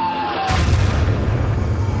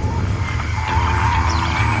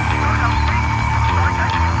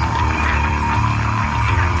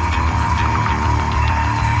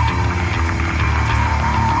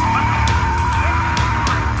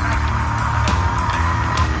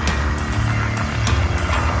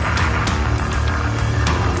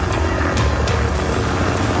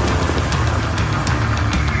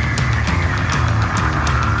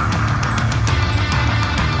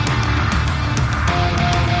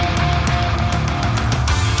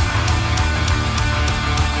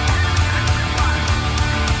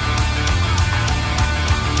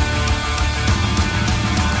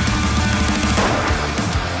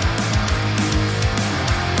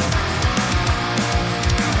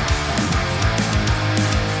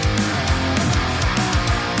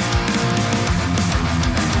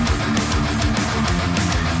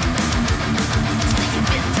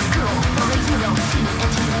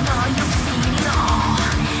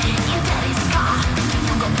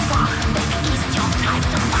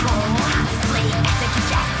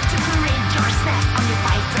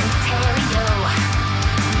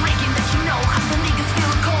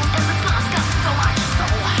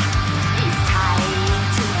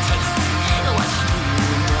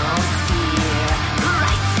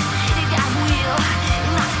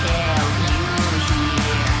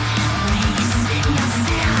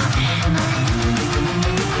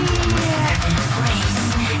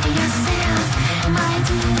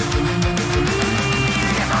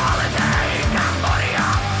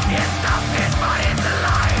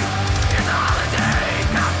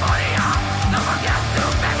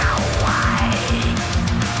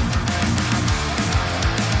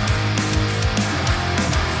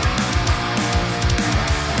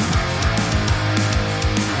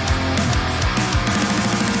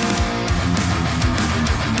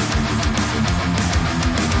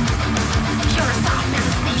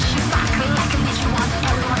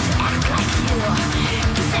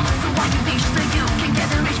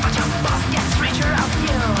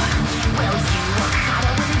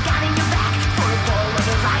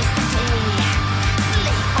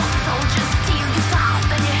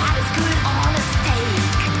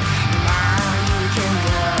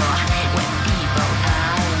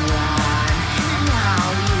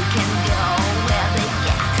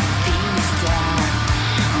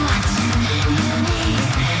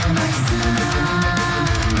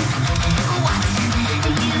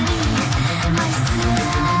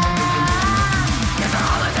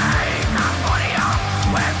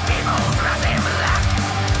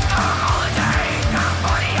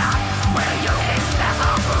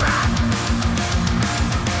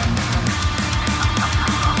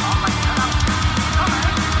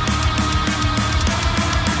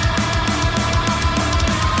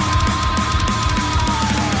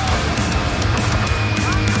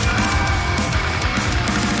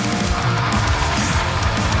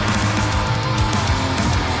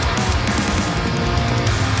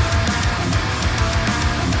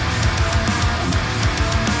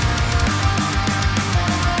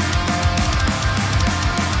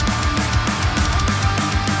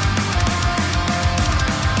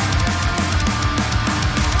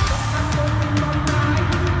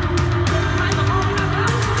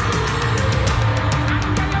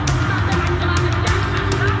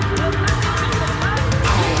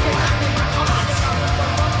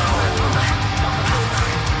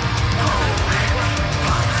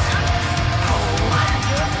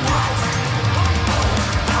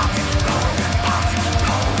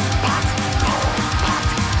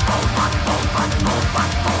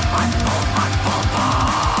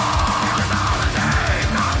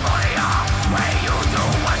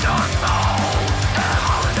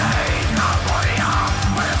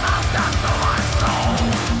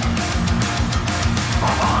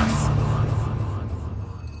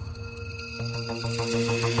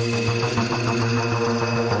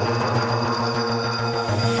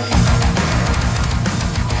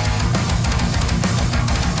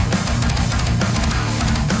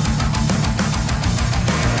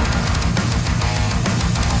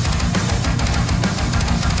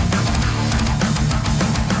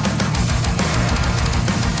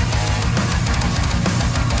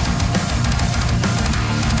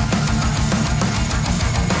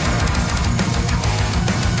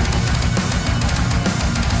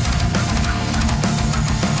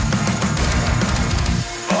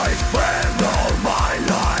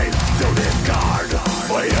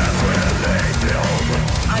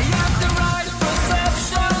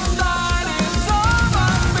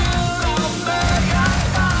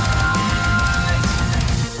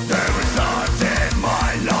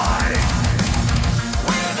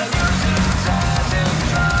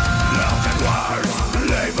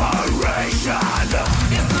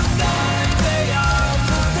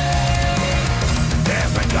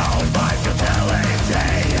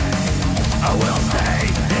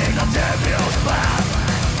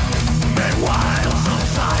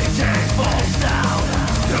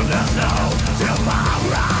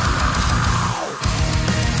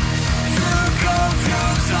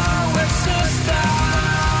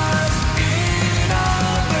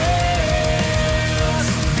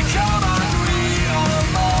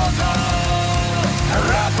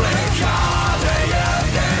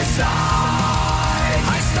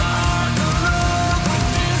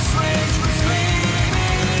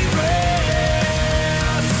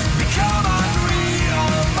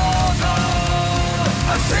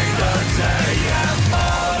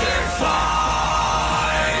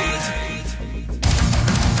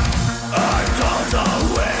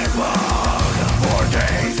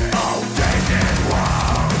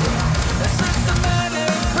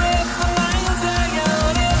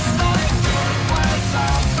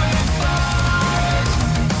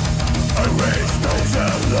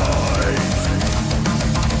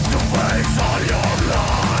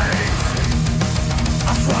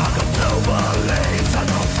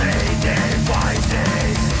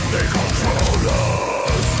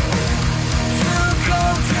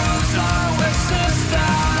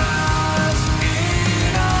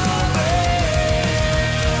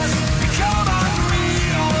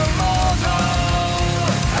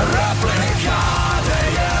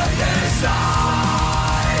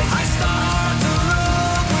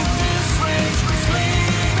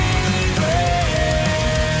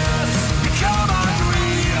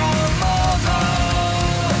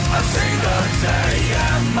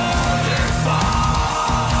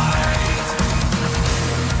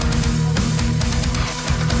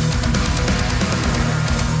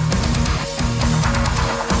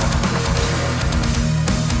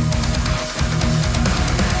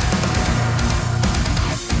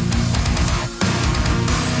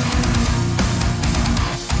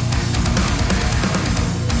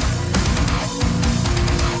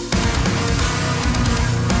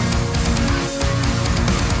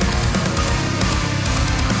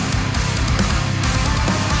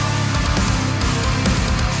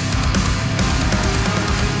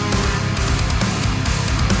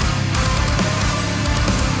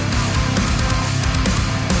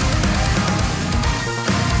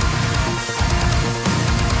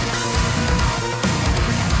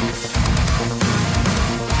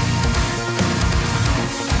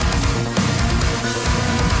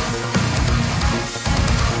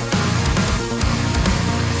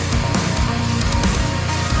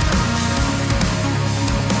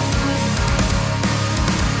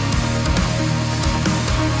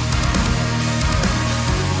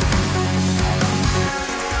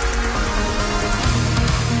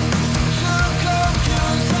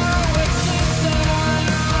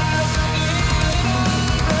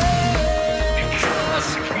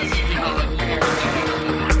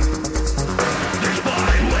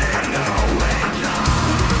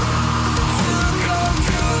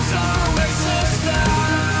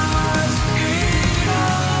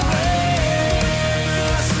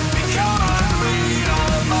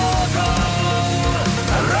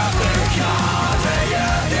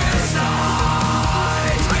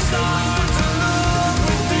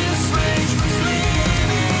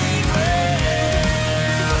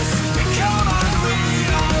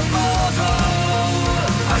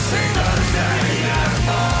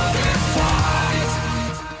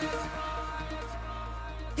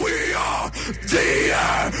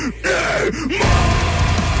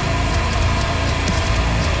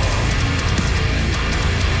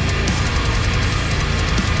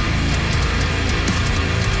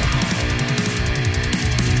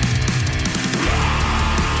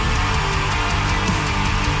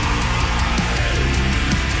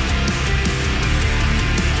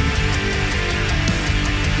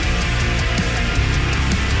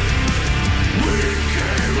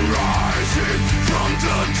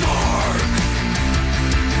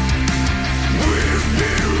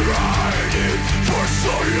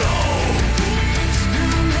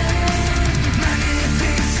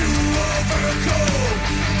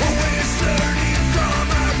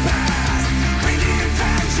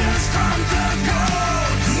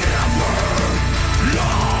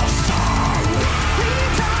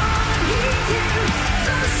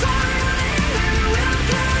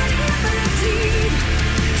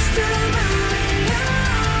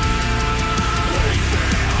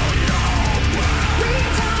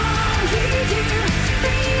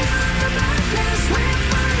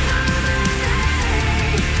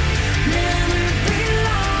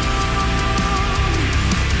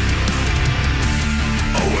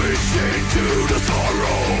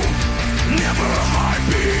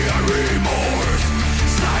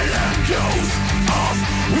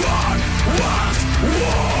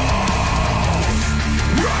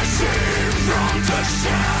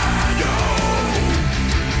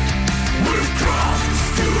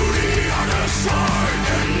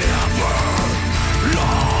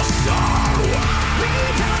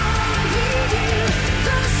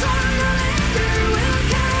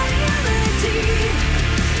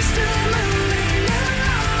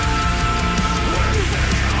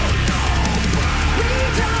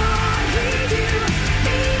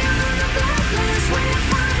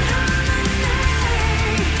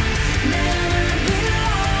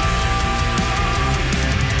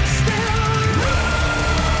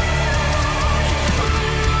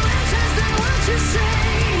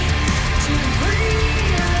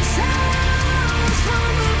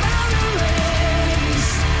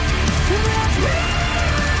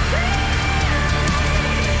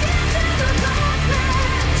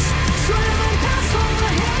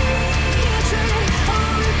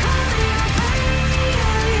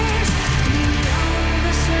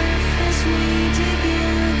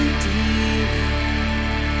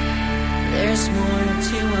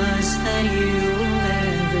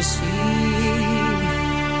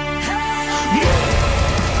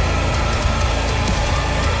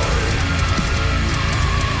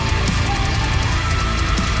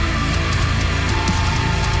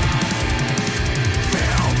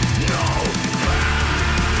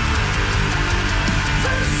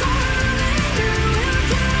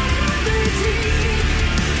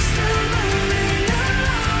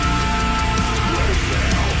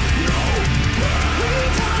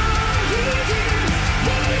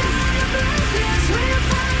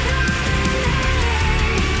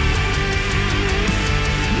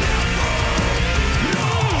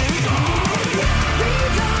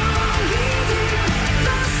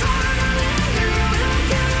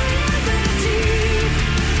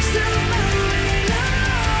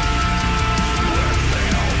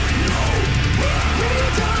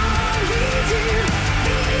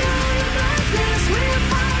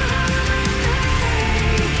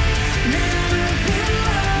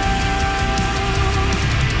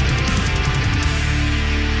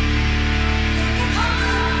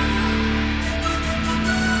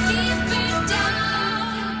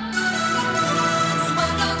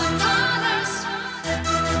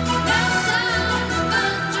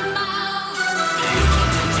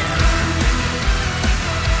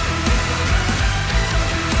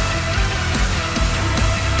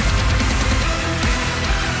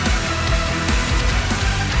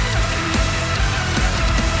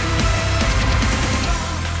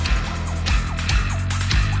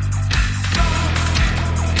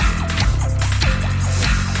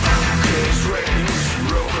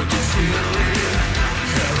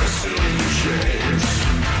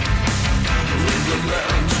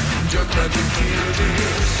 like a guilt,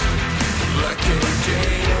 like a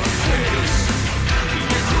day of face.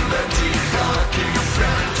 Necromantic, hawking,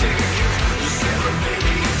 frantic,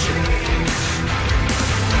 serenading chains.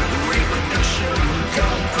 Reproduction,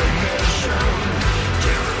 comprehension,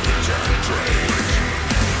 derelict trade.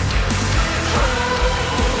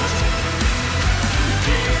 Hold,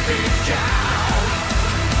 keep it down.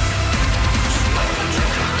 Smolder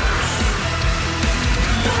colors,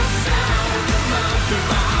 no sound, mouth to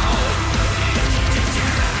mouth.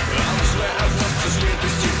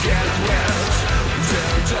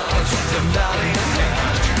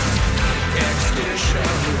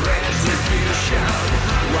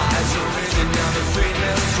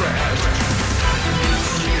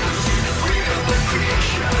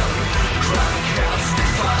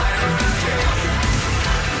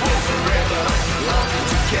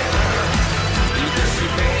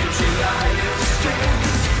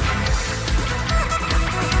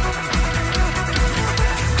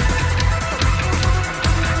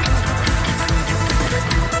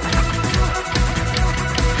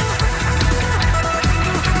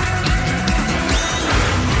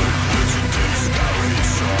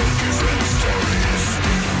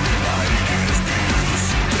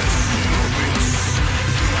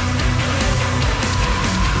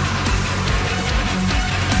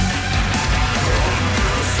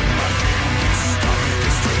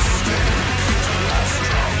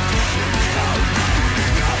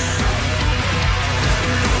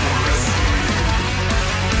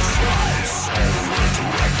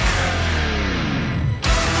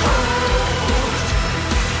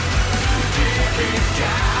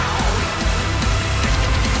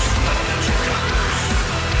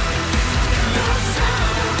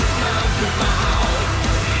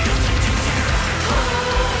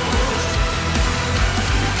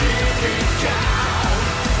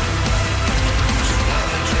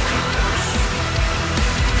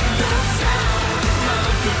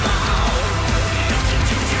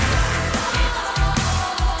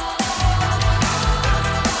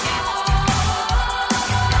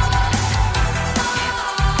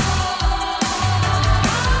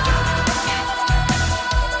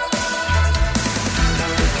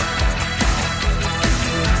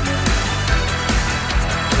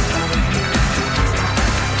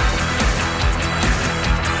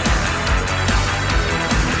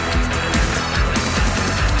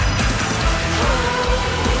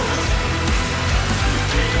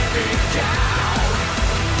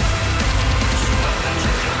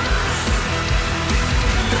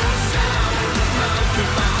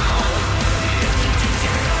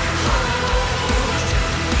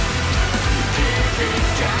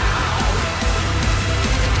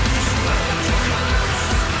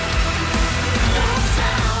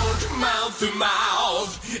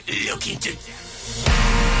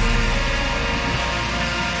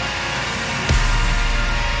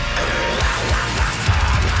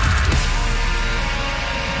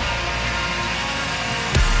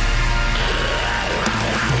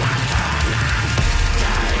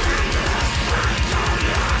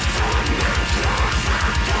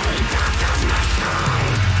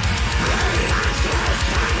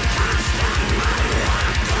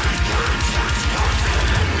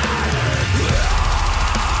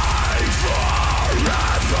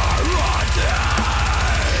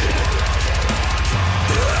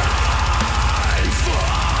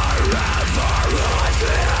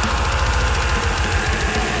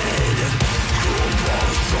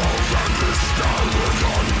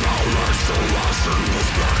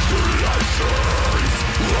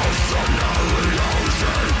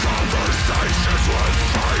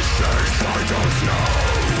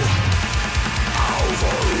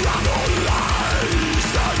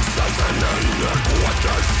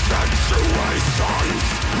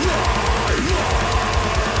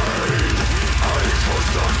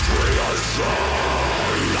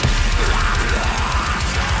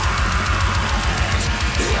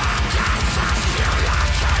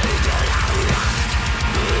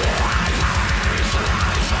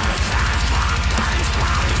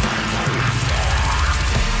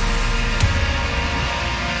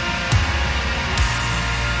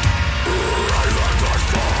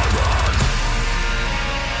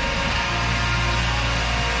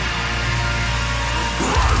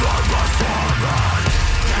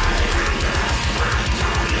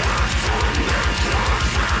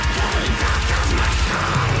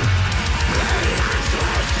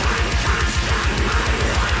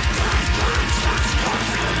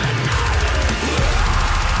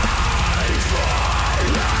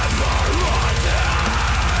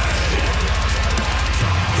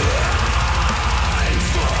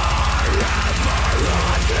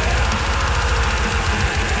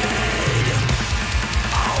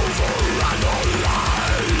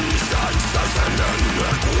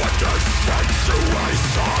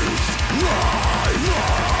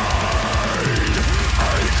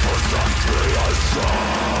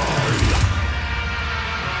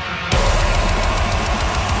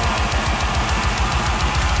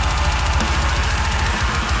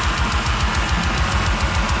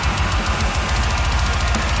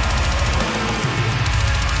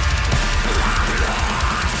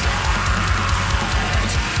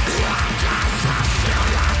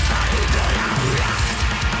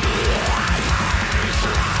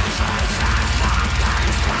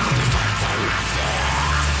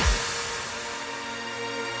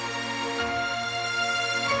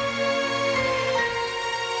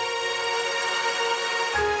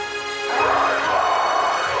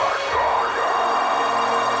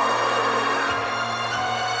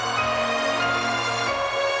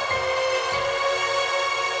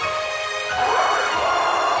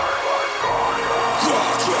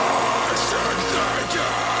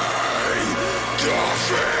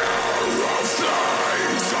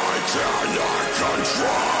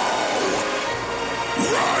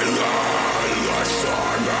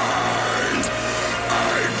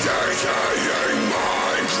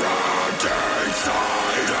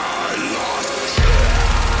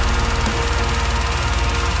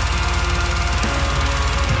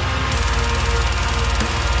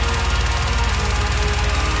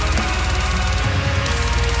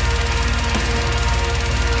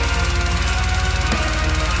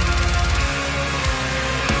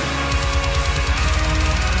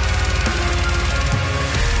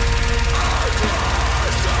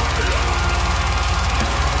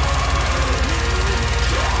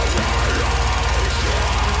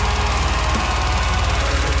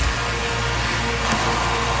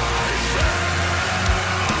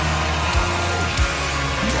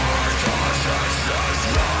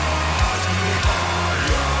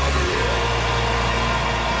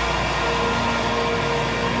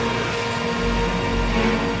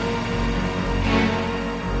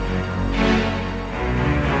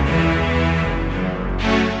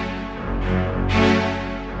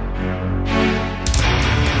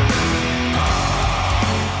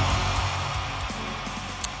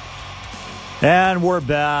 And we're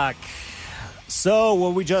back. So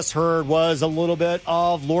what we just heard was a little bit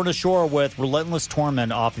of Lorna Shore with Relentless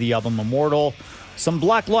Torment off the album Immortal. Some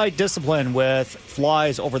Blacklight Discipline with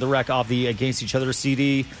Flies Over the Wreck off the Against Each Other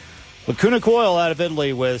CD. Lacuna Coil out of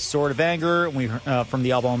Italy with Sword of Anger from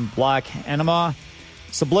the album Black Anima.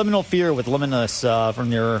 Subliminal Fear with Limitless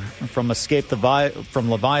from Escape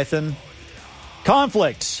from Leviathan.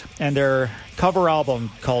 Conflict and their cover album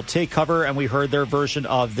called Take Cover, and we heard their version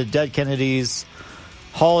of the Dead Kennedys'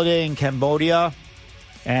 Holiday in Cambodia.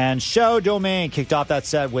 And Shadow Domain kicked off that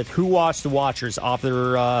set with Who Watched the Watchers off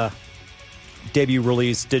their debut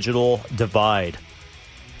release Digital Divide.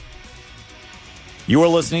 You are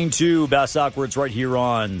listening to Bass Ackwards right here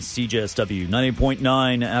on CJSW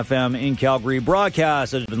 90.9 FM in Calgary,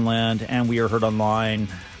 broadcast at Vinland, and we are heard online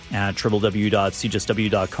at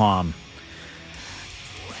www.cjsw.com.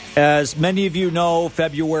 As many of you know,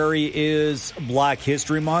 February is Black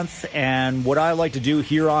History Month, and what I like to do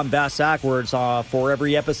here on Bass Ackwards for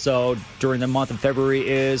every episode during the month of February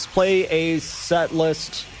is play a set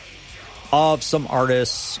list of some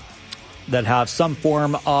artists that have some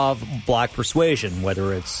form of black persuasion,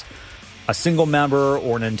 whether it's a single member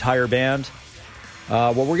or an entire band.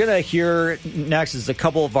 What we're going to hear next is a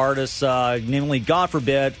couple of artists, namely God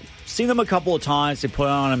Forbid. Seen them a couple of times. They put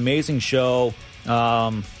on an amazing show.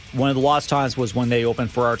 One of the last times was when they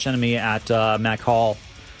opened for Arch Enemy at Mac Hall.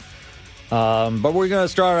 But we're going to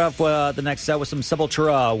start off the next set with some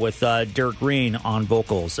Sepultura with Derek Green on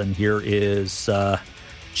vocals. And here is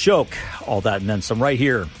Choke, all that and then some right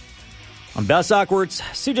here on Bass Ackwards,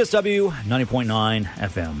 CJSW 90.9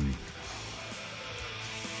 FM.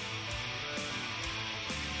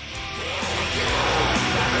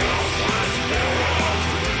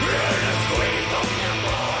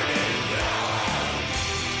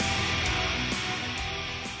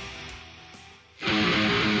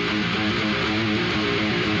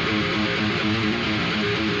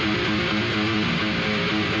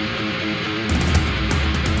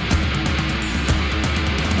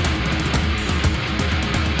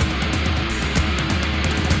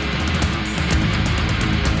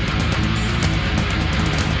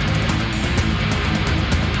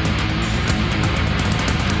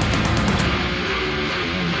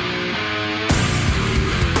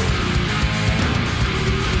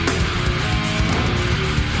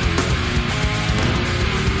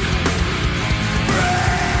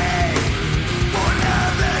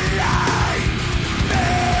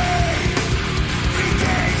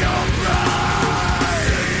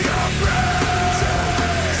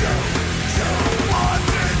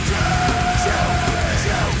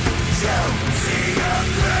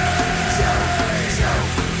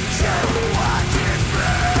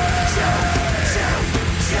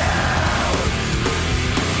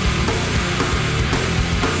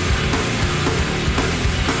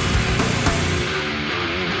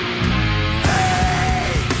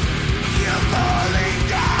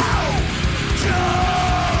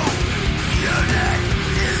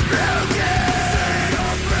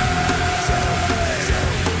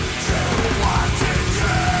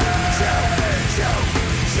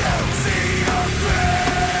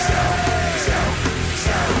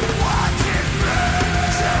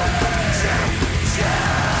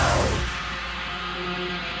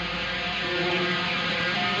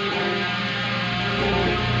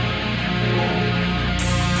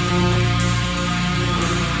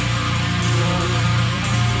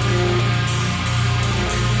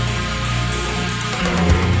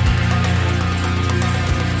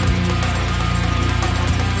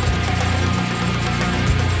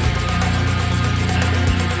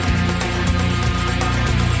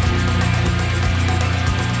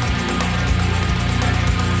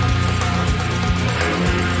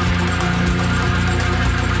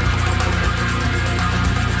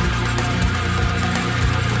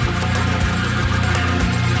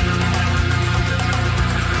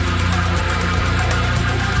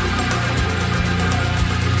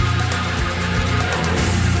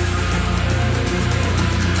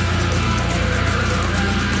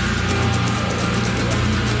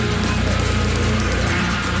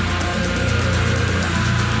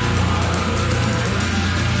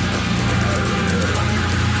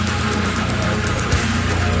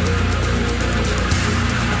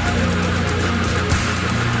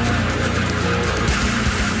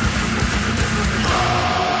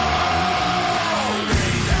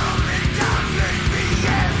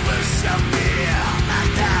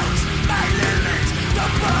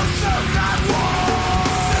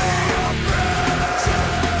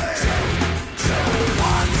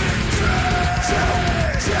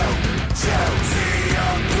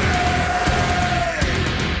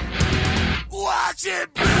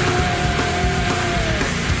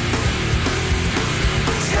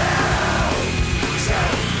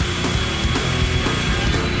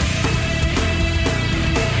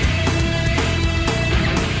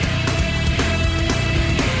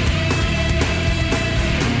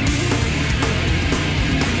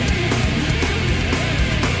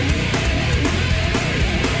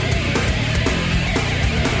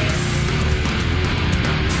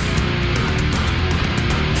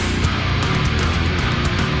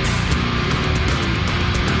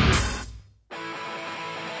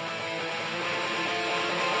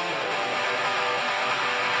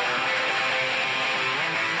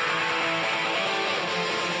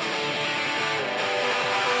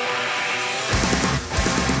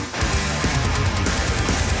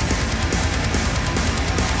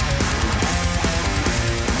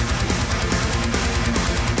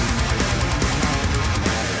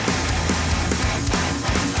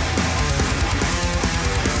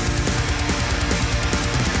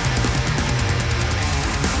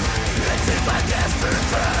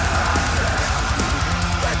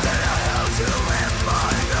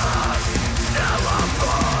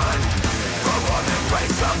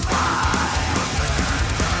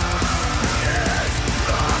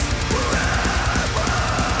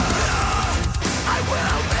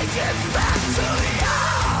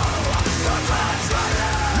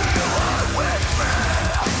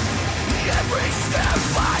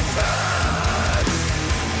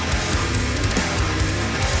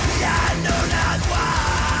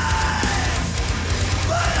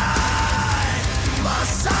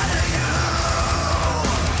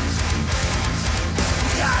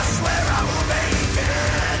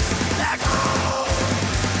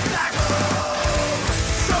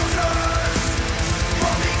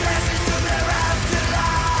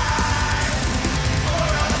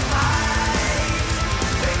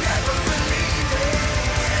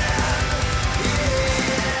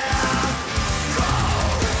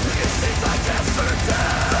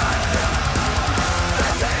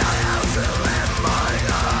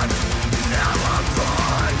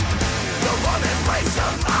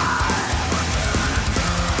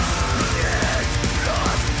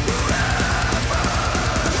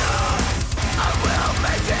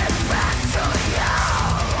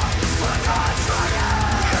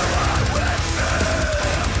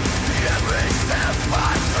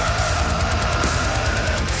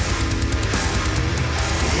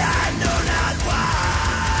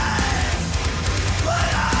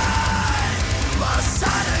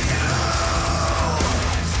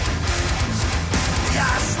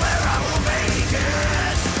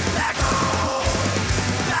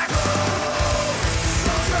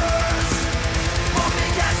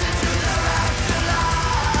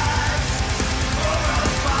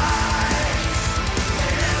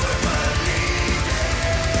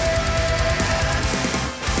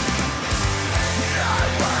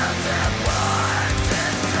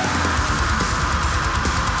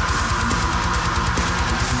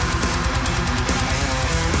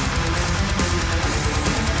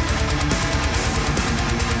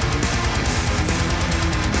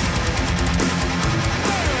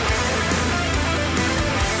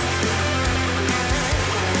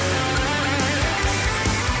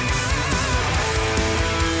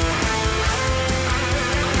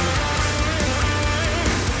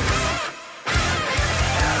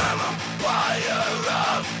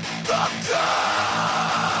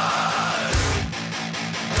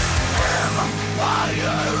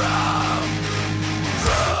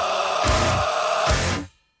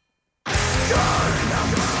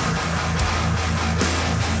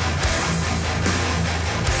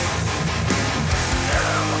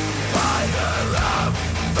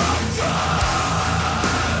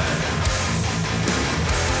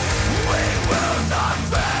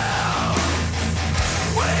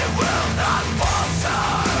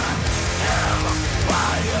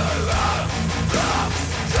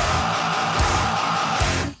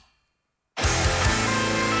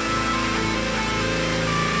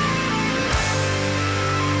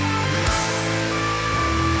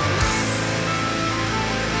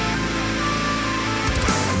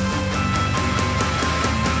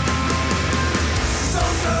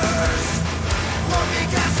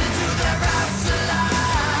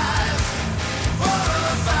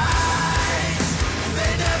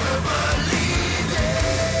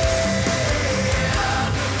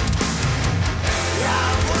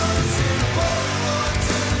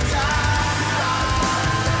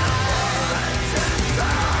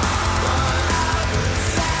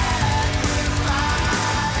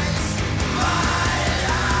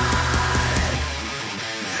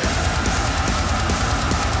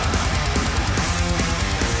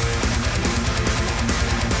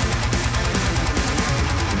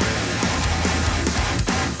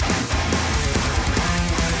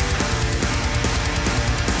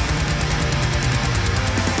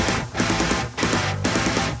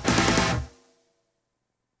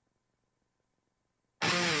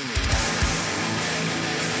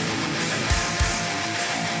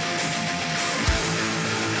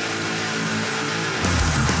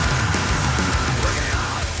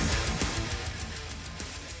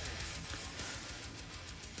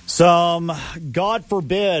 Some God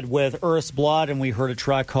Forbid with Earth's Blood, and we heard a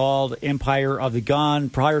track called Empire of the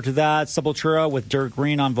Gun. Prior to that, Sepultura with Dirt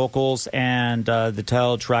Green on vocals and the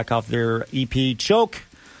title track off their EP, Choke.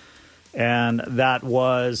 And that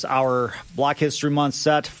was our Black History Month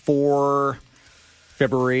set for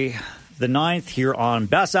February the 9th here on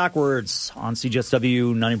Bass Ackwards on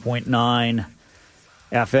CJSW 90.9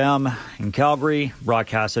 FM in Calgary,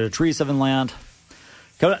 broadcasted at Tree 7 Land.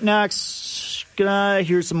 Coming up next, gonna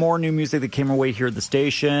hear some more new music that came our way here at the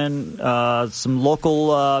station. Some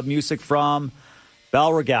local music from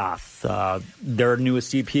Balragath. Their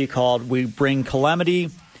newest EP called We Bring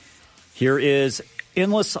Calamity. Here is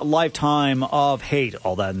Endless Lifetime of Hate.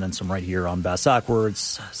 All that and then some right here on Bass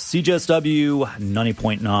Ackwards, CJSW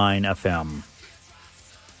 90.9 FM.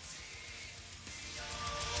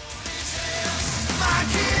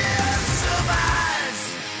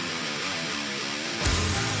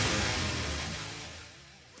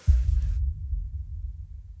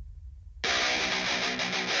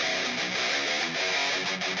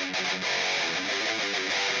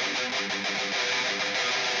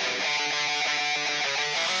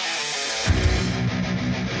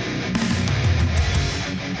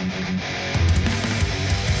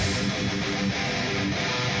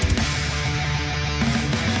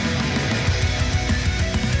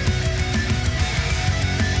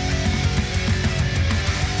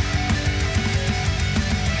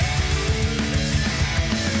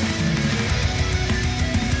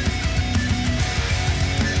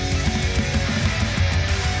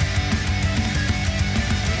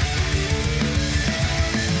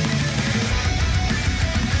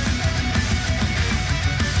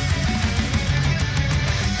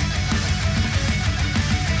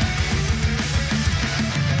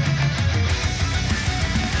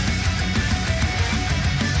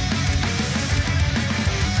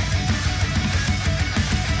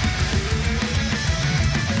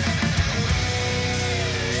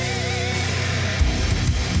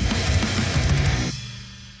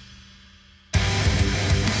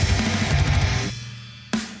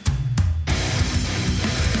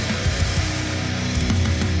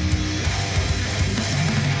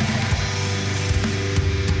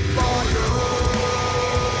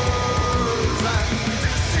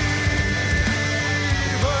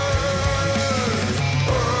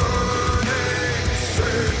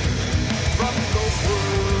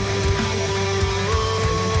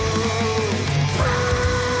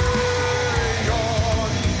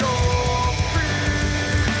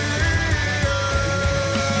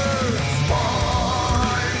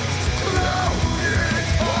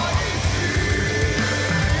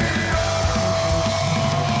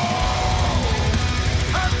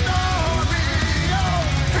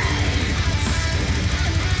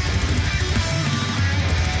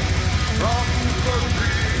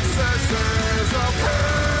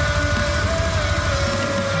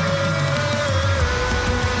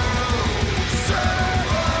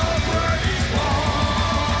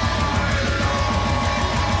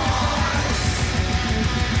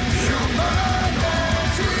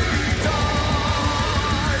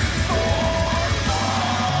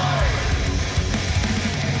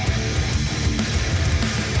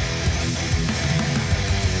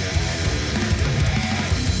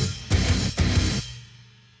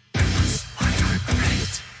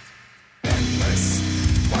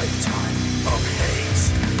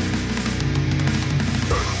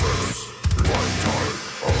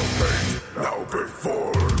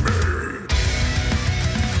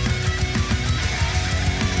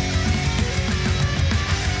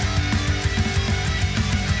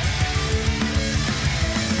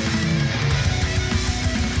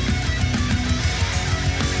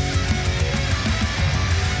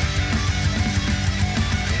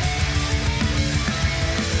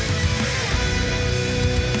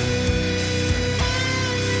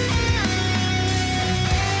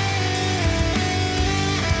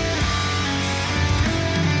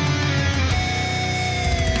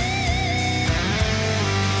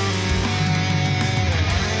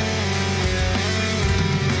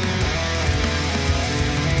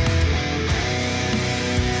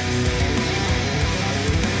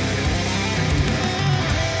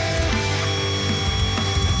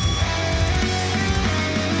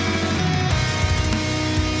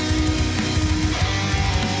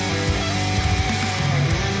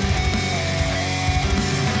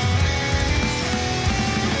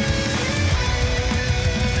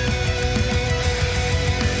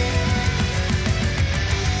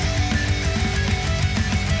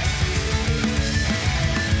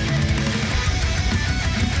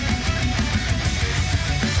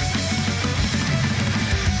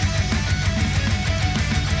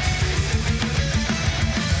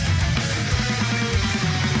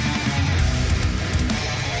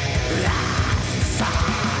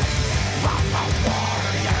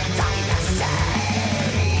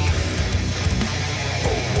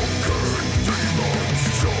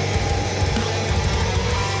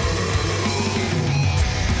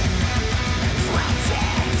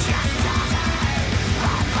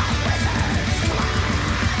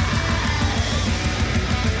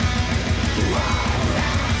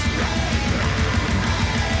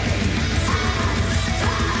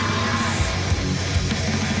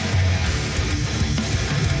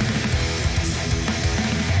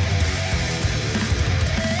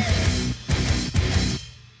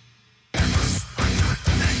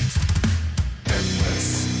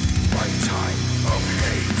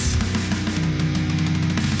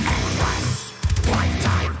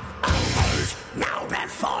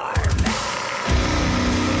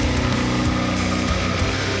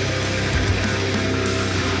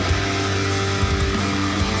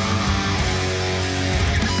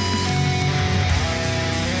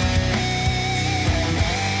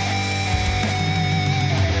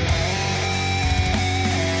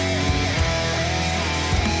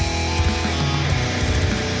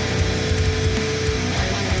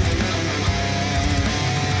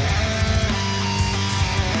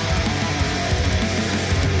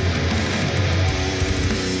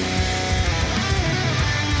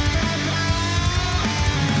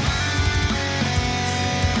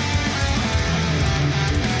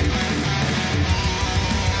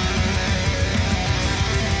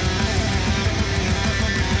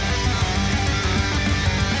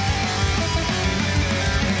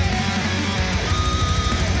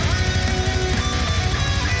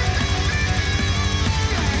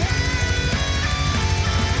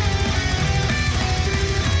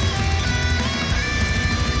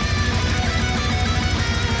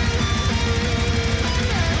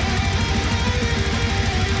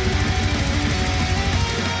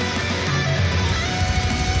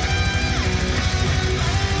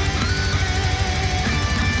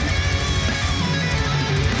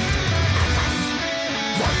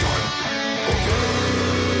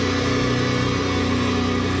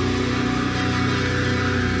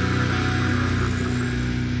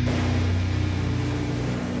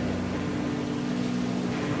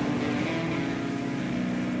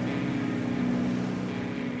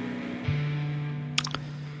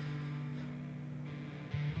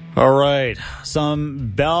 All right,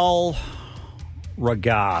 some Bell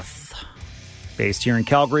Ragath, based here in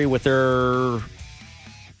Calgary, with their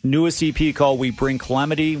newest EP called We Bring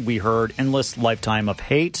Calamity. We heard Endless Lifetime of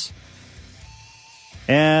Hate.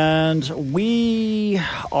 And we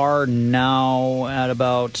are now at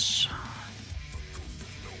about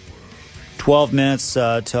 12 minutes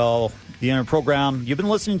till the end of the program. You've been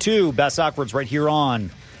listening to Best Ackwards right here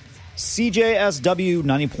on CJSW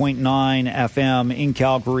 90.9 FM in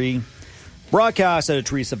Calgary. Broadcast at a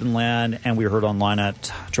Treaty 7 Land, and we are heard online at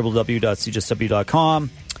www.cjsw.com.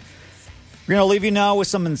 We're going to leave you now with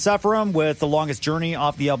some Encephalum with The Longest Journey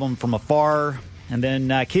off the album From Afar. And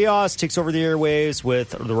then Chaos takes over the airwaves with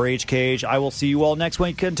The Rage Cage. I will see you all next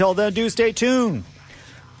week. Until then, do stay tuned.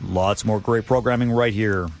 Lots more great programming right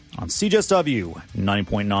here on CJSW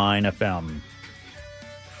 90.9 FM.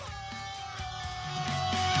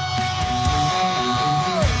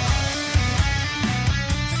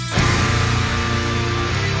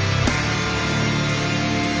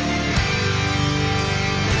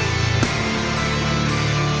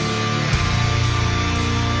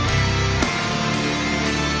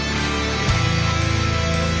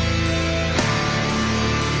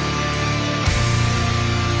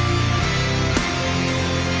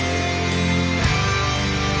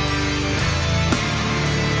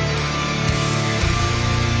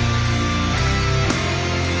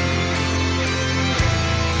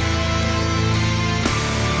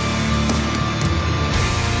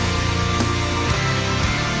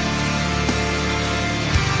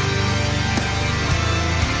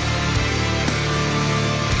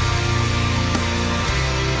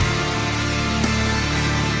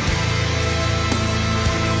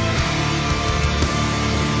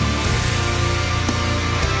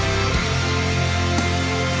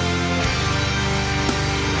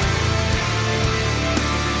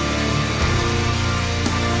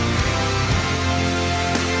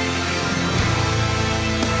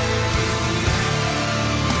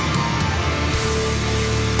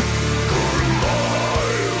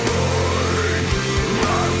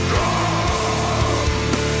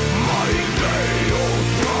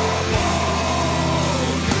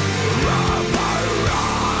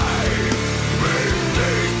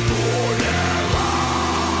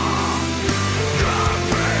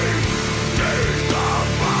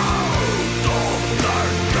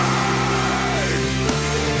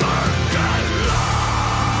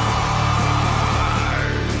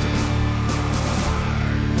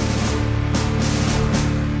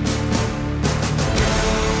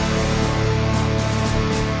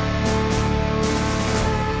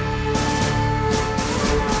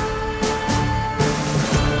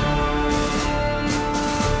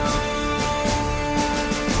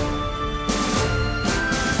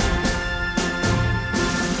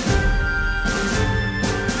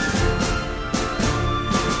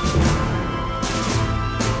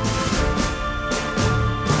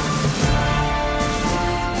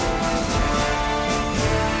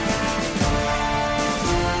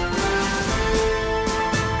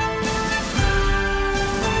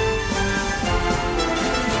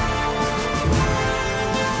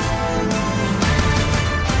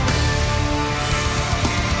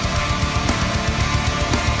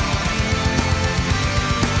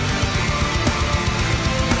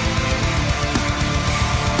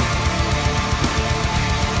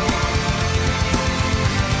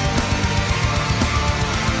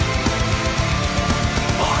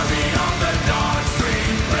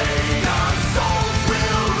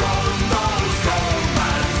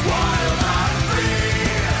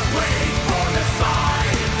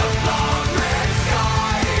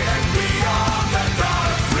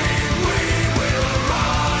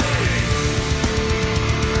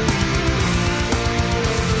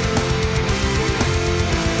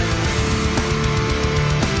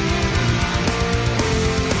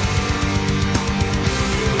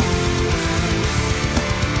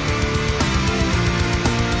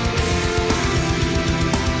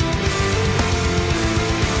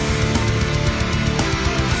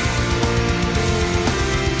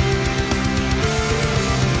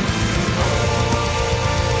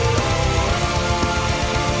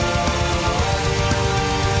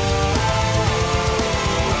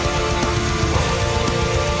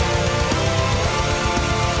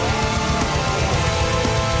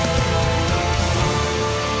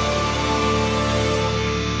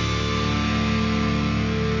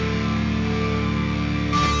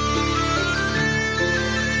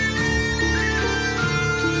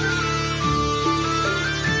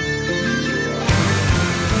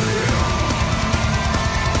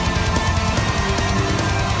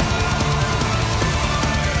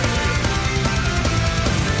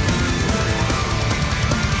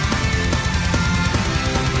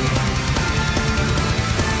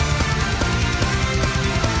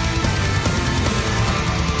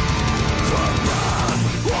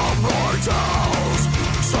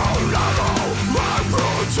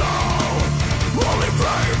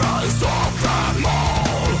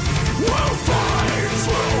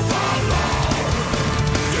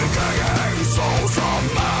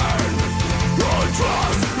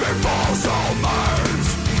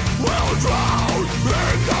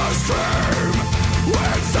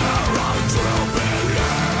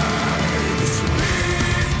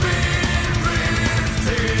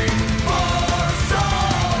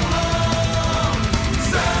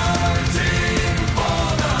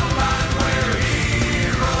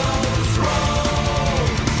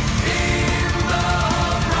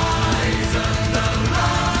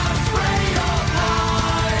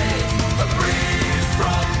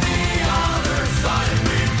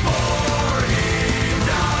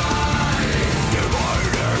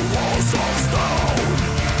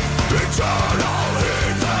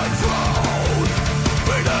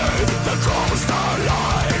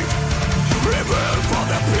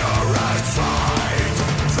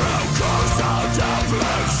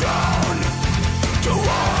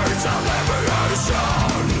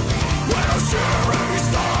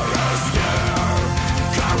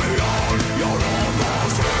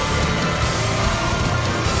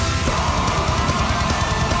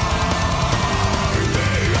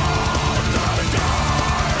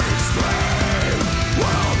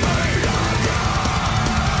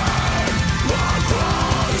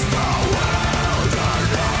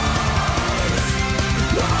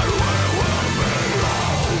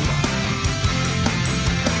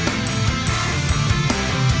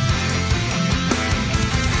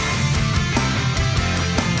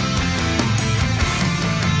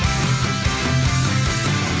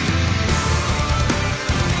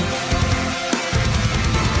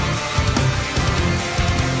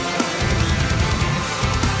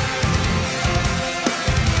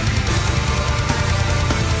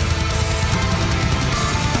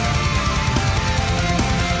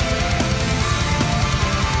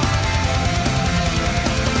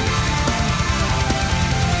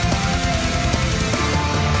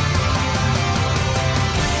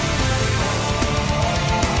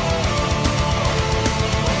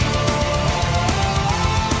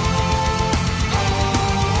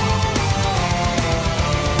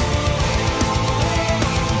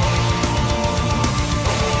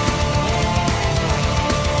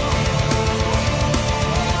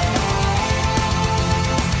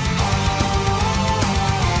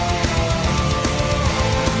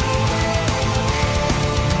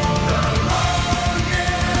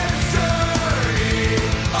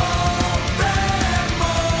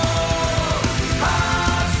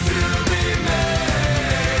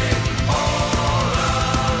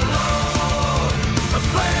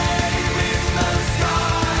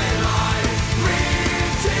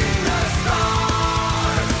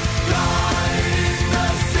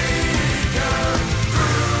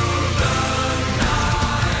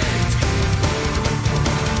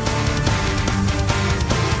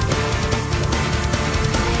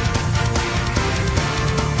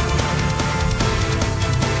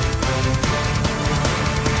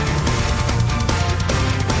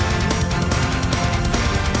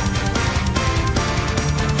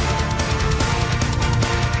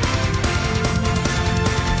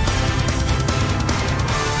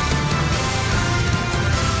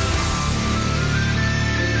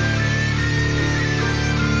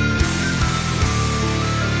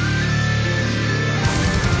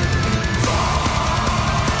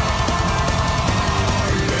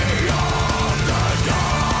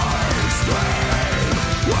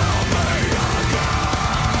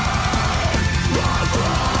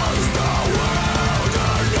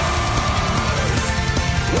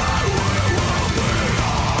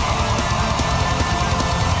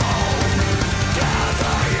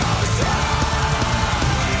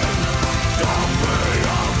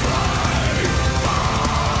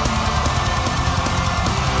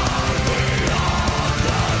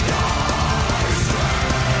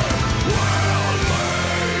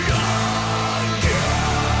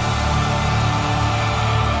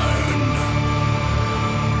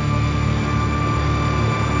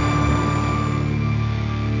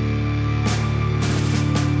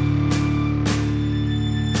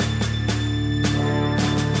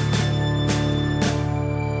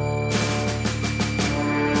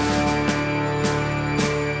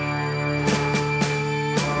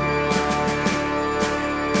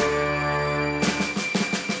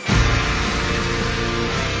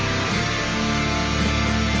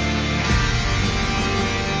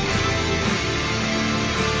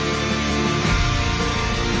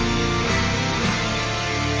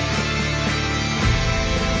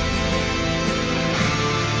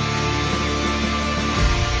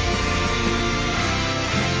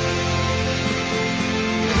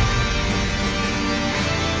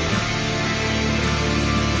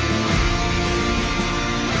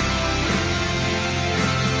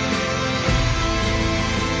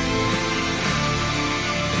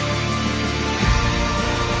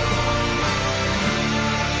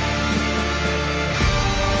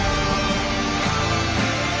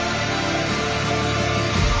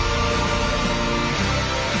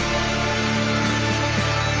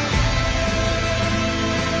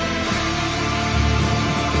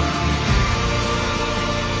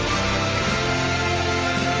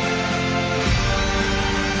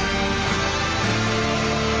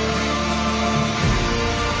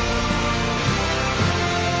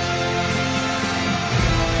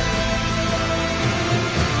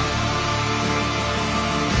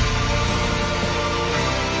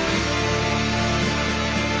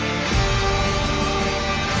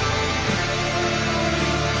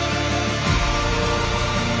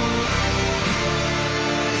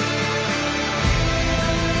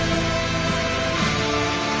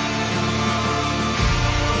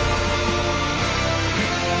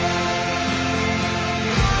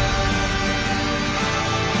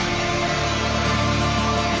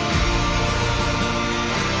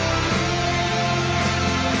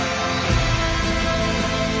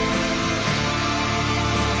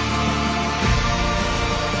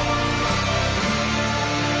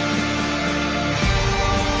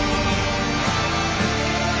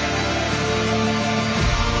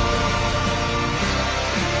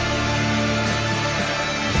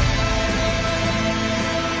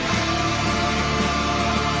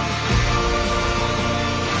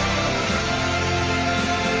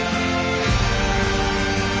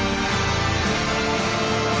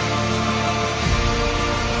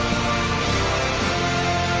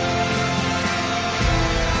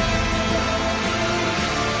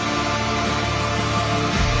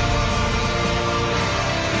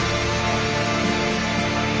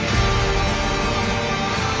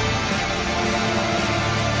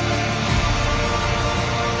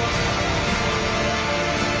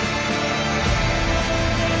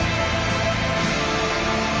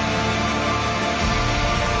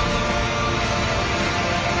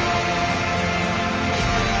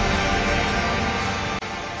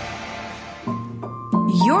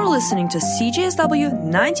 You're listening to CJSW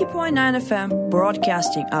 90.9 FM,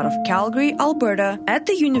 broadcasting out of Calgary, Alberta, at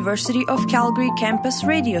the University of Calgary campus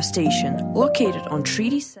radio station, located on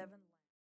Treaty 7.